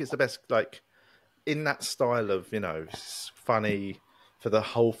think it's the best, like, in that style of, you know, funny for the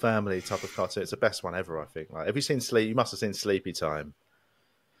whole family type of cartoon. It's the best one ever, I think. Like, have you seen You must have seen Sleepy Time.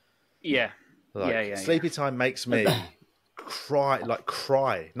 Yeah. Like, Sleepy Time makes me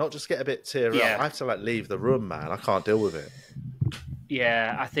cry, not just get a bit teary up. I have to, like, leave the room, man. I can't deal with it.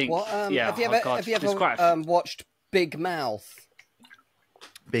 Yeah, I think. Have you ever watched Big Mouth?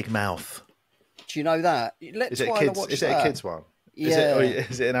 Big Mouth. Do you know that? Is it a kids one? Yeah.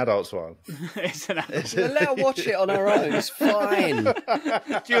 Is it an adult's one? It's an adult's one. Let her watch it on her own. It's fine.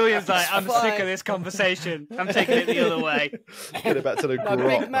 Julian's like, I'm sick of this conversation. I'm taking it the other way. Get it back to the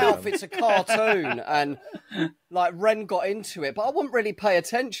Big Mouth, it's a cartoon. And, like, Ren got into it, but I wouldn't really pay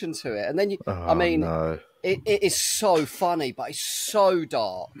attention to it. And then, it is so funny, but it's so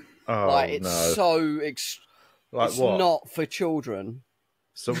dark. It's not for children.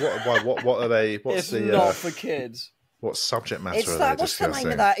 So what are they? It's not for kids. What subject matter are they what's discussing? The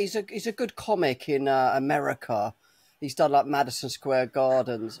name of that? He's a good comic in America. He's done like Madison Square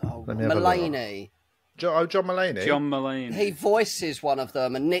Gardens. Mulaney. John Mulaney? John Mulaney. He voices one of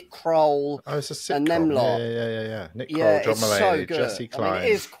them, and Nick Kroll. Oh, it's a sitcom. And them lot. Yeah. Nick Kroll, John Mulaney, so good. Jesse Klein. I mean,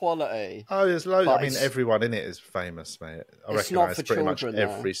 it is quality. Oh, there's loads. I mean, everyone in it is famous, mate. I recognise pretty much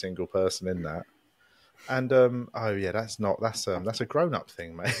every single person in that. And that's a grown-up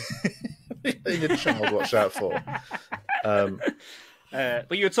thing, mate. Your child watch out for.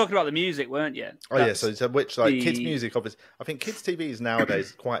 But you were talking about the music, weren't you? So kids' music, obviously. I think kids' TV is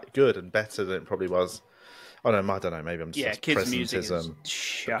nowadays quite good and better than it probably was. I don't know. Maybe I'm just kids' music is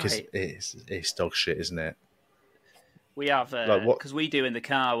shite. It's dog shit, isn't it? We have because we do in the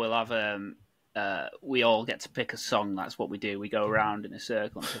car. We'll have we all get to pick a song. That's what we do. We go around in a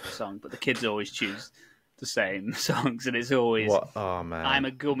circle and pick a song. But the kids always choose the same songs, and it's always oh man, I'm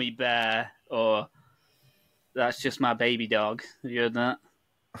a gummy bear, or that's just my baby dog. Have you heard that?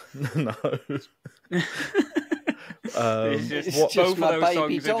 No. It's just both of those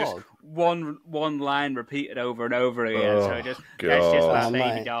songs are just one line repeated over and over again. That's just my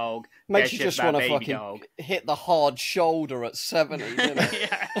baby dog. Makes you just want to fucking hit the hard shoulder at 70, doesn't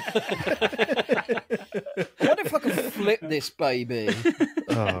it? What if I could flip this baby?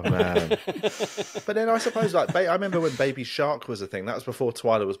 Oh man! But then I suppose, like, I remember when Baby Shark was a thing. That was before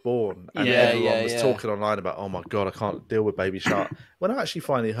Twyla was born, and everyone was talking online about, "Oh my god, I can't deal with Baby Shark." When I actually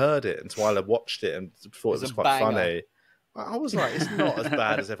finally heard it and Twyla watched it and thought it was quite funny, I was like, "It's not as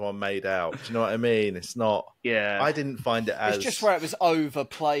bad as everyone made out." Do you know what I mean? It's not. Yeah. I didn't find it as. It's just where it was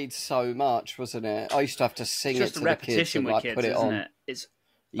overplayed so much, wasn't it? I used to have to sing it to the kids and like put it on. It? It's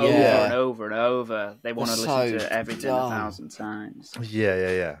over and over and over. They want to listen to everything 1,000 times.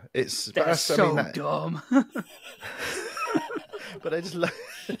 Yeah. They're so dumb. But they just.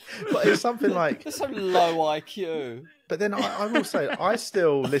 But it's something like it's so low IQ. But then I will say, I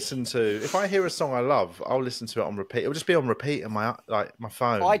still listen to, if I hear a song I love, I'll listen to it on repeat. It'll just be on repeat on my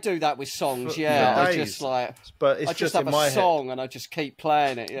phone. I do that with songs, I just but it's I just have in my a song and I just keep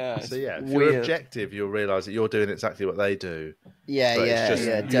playing it. So if you're objective, you'll realise that you're doing exactly what they do.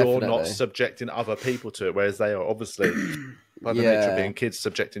 Definitely. You're not subjecting other people to it, whereas they are obviously, by the nature of being kids,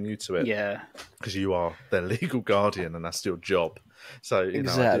 subjecting you to it. Yeah. Because you are their legal guardian and that's your job. So, I do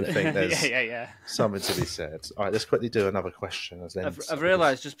think there's something to be said. All right, let's quickly do another question. I've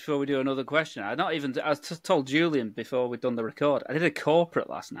realised just before we do another question, I told Julian before we'd done the record, I did a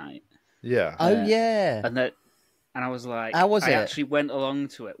corporate last night. Yeah. And I was like, how was it? I actually went along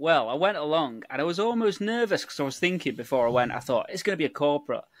to it. Well, I went along and I was almost nervous because I was thinking before I went, I thought, it's going to be a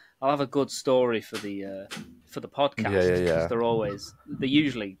corporate. I'll have a good story for the podcast. Because they're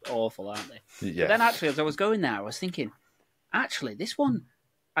usually awful, aren't they? Yeah. But then actually, as I was going there, I was thinking, actually, this one,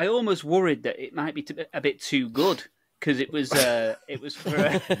 I almost worried that it might be a bit too good because it was for.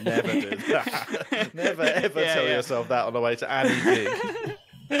 Never do that. Never ever tell yourself that on the way to any gig.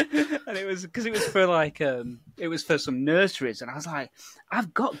 And it was because it was for it was for some nurseries, and I was like,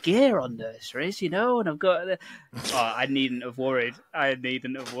 I've got gear on nurseries, and I've got. I needn't have worried. Was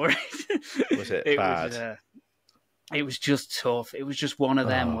it bad? It was just tough. It was just one of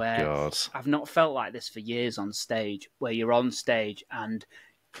them where God. I've not felt like this for years on stage, where you're on stage and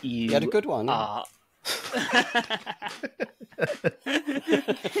you had a good one. Are... you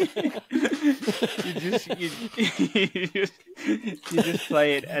just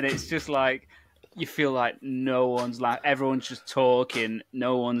play it, and it's just like you feel like no one's everyone's just talking,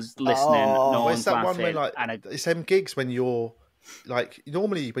 no one's listening, no one's laughing. One where, like, it's them gigs when you're like,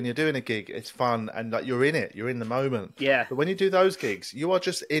 normally when you're doing a gig, it's fun and like you're in it, you're in the moment. Yeah. But when you do those gigs, you are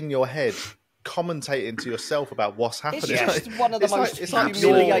just in your head commentating to yourself about what's happening. It's just one of the most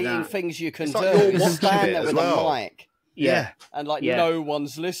humiliating things you can do. Is stand there with a mic. Yeah. And like no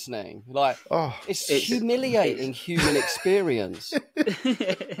one's listening. Like it's humiliating human experience.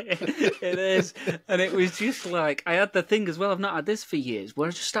 It is. And it was just like, I had the thing as well, I've not had this for years, where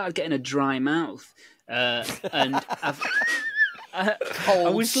I just started getting a dry mouth. And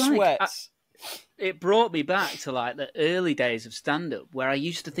cold sweats. It brought me back to like the early days of stand-up, where I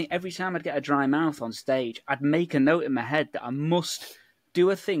used to think every time I'd get a dry mouth on stage, I'd make a note in my head that I must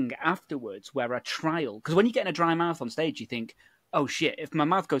do a thing afterwards where I trial. Because when you get in a dry mouth on stage, you think, oh shit, if my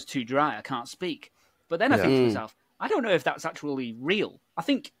mouth goes too dry, I can't speak. But then I think to myself, I don't know if that's actually real. I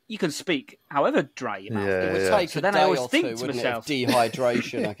think you can speak however dry your mouth is. It would take a day or two, wouldn't it, of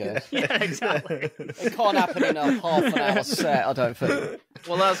dehydration, I guess. Yeah, exactly. It can't happen in a half an hour set, I don't think.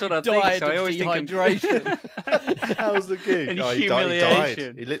 Well, that's what I think. So I always dehydration. How's the gig? He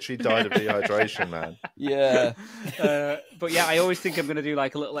died. He literally died of dehydration, man. Yeah. But yeah, I always think I'm going to do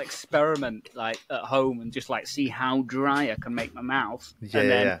like a little experiment like at home and just like see how dry I can make my mouth.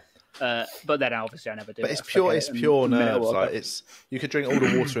 But then obviously I never do. But it's pure nerves. Like you could drink all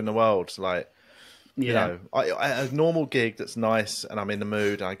the water in the world. Like you know, a normal gig that's nice and I'm in the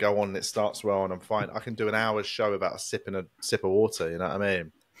mood and I go on and it starts well and I'm fine. I can do an hour's show about sipping a sip of water. You know what I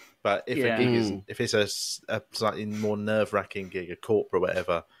mean? But if a gig is, if it's a slightly more nerve-wracking gig, a corporate,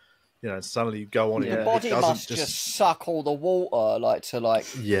 whatever, you know, suddenly you go on. Your body must just suck all the water, like to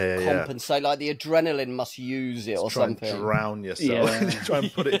compensate. Like the adrenaline must use it or something. Try and drown yourself. Try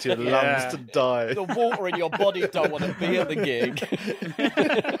and put it to your lungs to die. The water in your body don't want to be at the gig.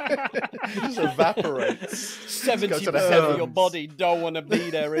 It just evaporates. 70% of your body don't want to be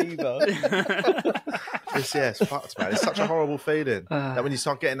there either. It's fucked, man. It's such a horrible feeling that when you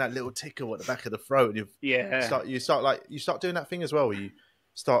start getting that little tickle at the back of the throat, and you start doing that thing as well where you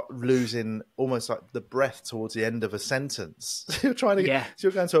start losing almost like the breath towards the end of a sentence. You're trying to so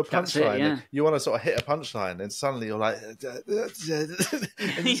you're going to a punchline. You want to sort of hit a punchline, and suddenly you're like, and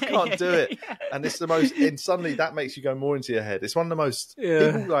you just can't do it. And it's the most. And suddenly that makes you go more into your head. It's one of the most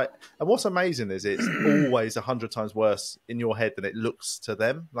people like. And what's amazing is it's always 100 times worse in your head than it looks to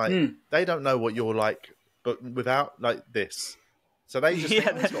them. Like they don't know what you're like, but without like this. So they just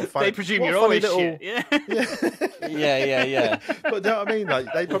they presume you're always shit. Yeah. But you know what I mean? Like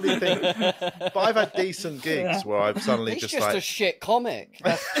they probably think. But I've had decent gigs where I've suddenly He's just like a shit comic.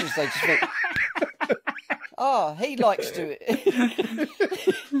 That's just they just think. He likes to.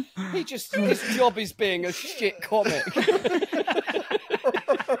 His job is being a shit comic.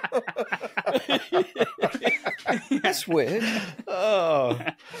 That's weird.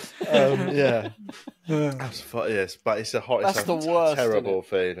 Yes, but it's the worst, terrible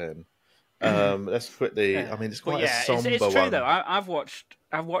feeling. Let's quickly. I mean, it's quite a somber one. It's true though. I've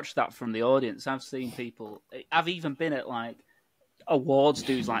watched that from the audience. I've seen people. I've even been at like awards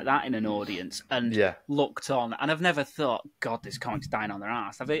dues like that in an audience and looked on, and I've never thought, God, this comic's dying on their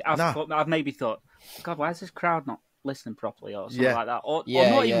ass. I've maybe thought, God, why is this crowd not listening properly or something like that, or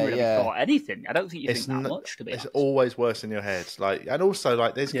not even really thought anything. I don't think you think that much, to be honest. It's always worse in your head. Like, and also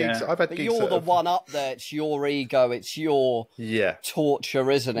like there's gigs. I've had gigs. You're the one up there. It's your ego. It's your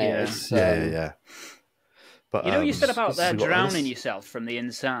torture, isn't it? Yeah. But you know, you said about drowning yourself from the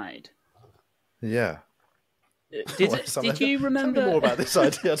inside. Yeah. Did you remember? Tell me more about this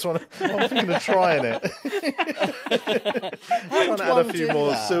idea. I'm thinking of trying it. I'm trying to add a few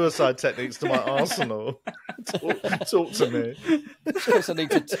more suicide techniques to my arsenal. Talk to me. Because I need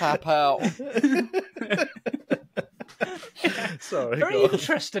to tap out. Sorry, very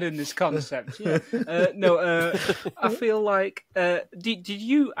interested in this concept. I feel like did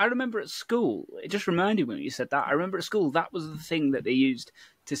you? I remember at school. It just reminded me when you said that. I remember at school that was the thing that they used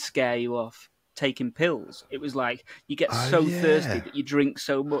to scare you off taking pills. It was like you get so thirsty that you drink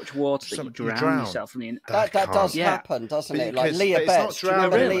so much water that you drown yourself. That does happen, doesn't it? Like Leah Betts. Do you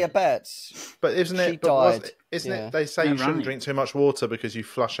remember Leah Betts? But isn't it? She died. Isn't it? They say you shouldn't drink too much water because you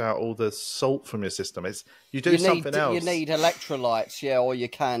flush out all the salt from your system. You need something else. You need electrolytes, or you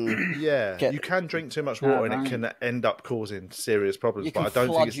can. You can drink too much water and it can end up causing serious problems. You can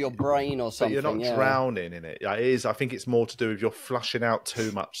flood your brain or something. But you're not drowning in it. It is. I think it's more to do with you're flushing out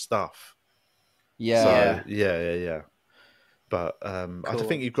too much stuff. Yeah. So, But I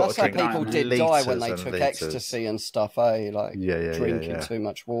think you've got That's to drink. How people did die when they took ecstasy and stuff, Like drinking too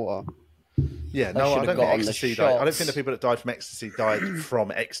much water. Yeah, no, I don't think ecstasy died. I don't think the people that died from ecstasy died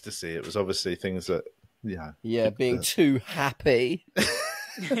from ecstasy. It was obviously things that, being too happy.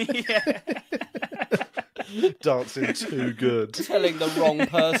 Dancing too good. Telling the wrong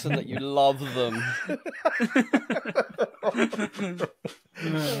person that you love them.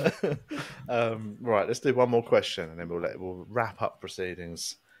 Right, let's do one more question and then we'll wrap up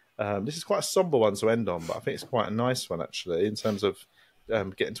proceedings. This is quite a somber one to end on, but I think it's quite a nice one actually in terms of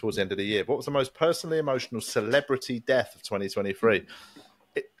getting towards the end of the year. What was the most personally emotional celebrity death of 2023?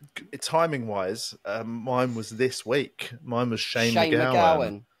 Timing wise, mine was this week. Mine was Shane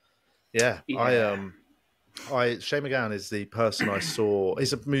MacGowan. Yeah. Shane MacGowan is the person I saw.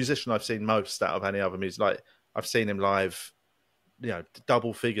 He's a musician I've seen most out of any other music. Like I've seen him live,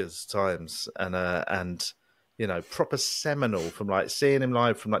 double figures times, and proper seminal from like seeing him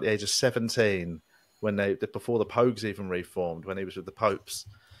live from like the age of 17 when before the Pogues even reformed, when he was with the Popes,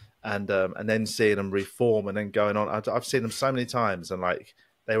 and then seeing them reform and then going on. I've seen them so many times, and like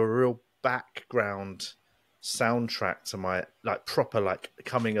they were a real background soundtrack to my like proper like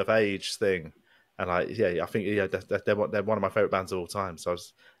coming of age thing. And I think they're one of my favorite bands of all time.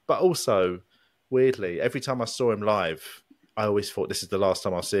 But also weirdly, every time I saw him live, I always thought this is the last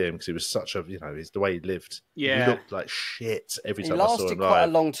time I'll see him because he was such a the way he lived. Yeah, he looked like shit every time I saw him live. He lasted quite a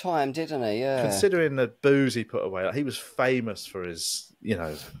long time, didn't he? Yeah. Considering the booze he put away, like, he was famous for his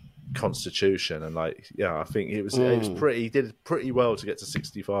constitution and I think it was pretty. He did pretty well to get to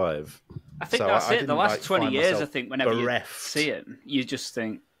 65. I think that's it. The last 20 years, I think, whenever you see him, you just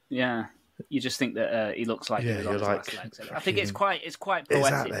think, you just think that he looks like he was on his last legs. I think it's quite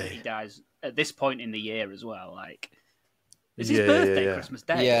poetic that he dies at this point in the year as well. Like, it's his birthday, Christmas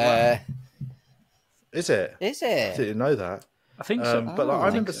Day. Yeah, is it? I didn't know that. I think so. But I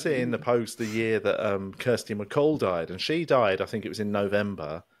remember seeing the post the year that Kirsty MacColl died, and she died. I think it was in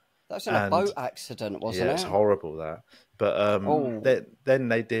November. That was in a boat accident, wasn't it? Yeah, it's horrible that. But then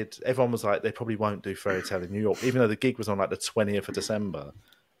they did. Everyone was like, they probably won't do Fairy Tale in New York, even though the gig was on like the 20th of December.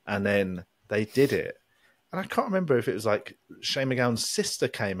 And then they did it. And I can't remember if it was like Shane MacGowan's sister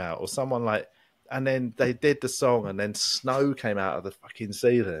came out or someone like, and then they did the song and then snow came out of the fucking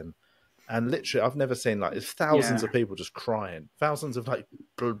ceiling. And literally, I've never seen like, there's thousands of people just crying. Thousands of like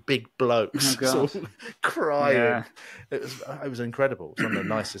big blokes crying. Yeah. It was incredible. It's one of the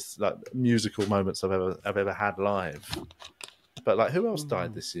nicest like musical moments I've ever had live. But like, who else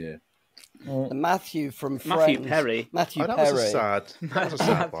died this year? Matthew from Friends. Matthew Perry. Matthew that Perry. Was a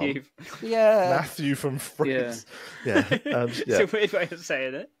sad one. Yeah. Matthew from Friends. Yeah. It's a weird way of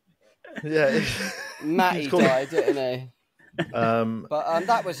saying it. Yeah. Matty died, didn't he? But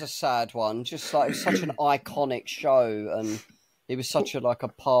that was a sad one. Just like it was such an iconic show, and he was such a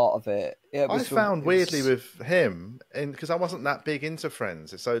part of it. I found weirdly with him, because I wasn't that big into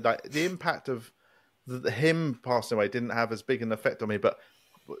Friends, so like the impact of him passing away didn't have as big an effect on me, but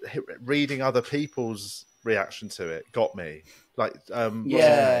reading other people's reaction to it got me. Like, what's his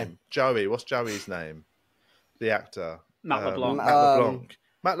name? Joey. What's Joey's name? The actor. Matt LeBlanc.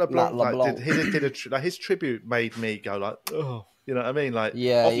 Matt LeBlanc. Like, his tribute made me go like, oh, you know what I mean? Like,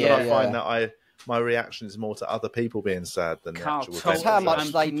 often I find that my reaction is more to other people being sad than the actual event. Because how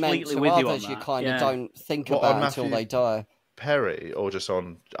much they meant to others, you kind of don't think about until they die. Perry, or just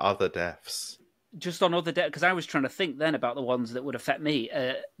on other deaths? Just on other deaths, because I was trying to think then about the ones that would affect me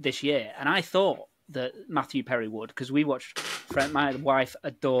this year, and I thought that Matthew Perry would, because we watched my wife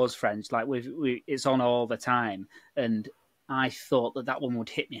adores Friends, like it's on all the time, and I thought that one would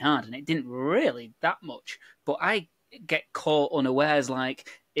hit me hard, and it didn't really that much. But I get caught unawares, like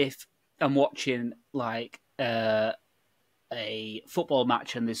if I'm watching like a football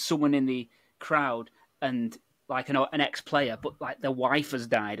match and there's someone in the crowd and like an ex-player, but like their wife has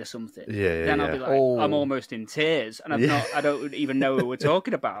died or something. Then I'll be like, I'm almost in tears, and I don't even know who we're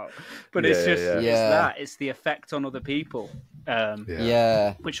talking about. But it's just it's the effect on other people,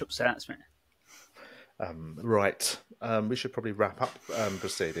 which upsets me. Right. We should probably wrap up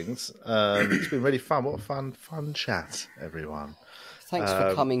proceedings. It's been really fun. What a fun chat, everyone. Thanks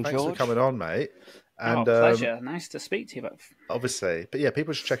for coming, Thanks George. for coming on, mate. And, pleasure. Nice to speak to you both. Obviously. But yeah,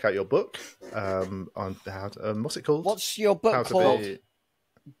 people should check out your book on how to, what's it called? What's your book called?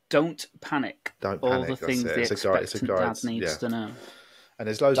 Don't Panic. Don't All Panic. the things the expectant dad needs to know. And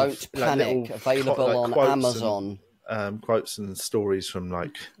there's loads of Panic, available on Amazon. Quotes and stories from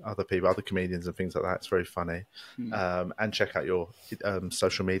like other people, other comedians and things like that. It's very funny. And check out your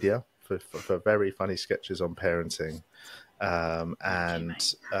social media for very funny sketches on parenting. And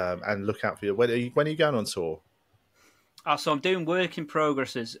look out for your. When are you going on tour? So I'm doing work in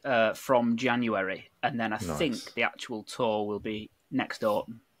progresses from January, and then I think the actual tour will be next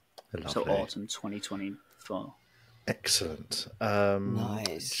autumn. Lovely. So autumn 2024. Excellent.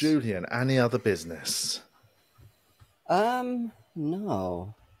 Nice. Julian, any other business? No.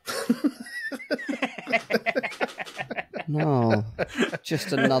 No.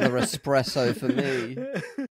 Just another espresso for me.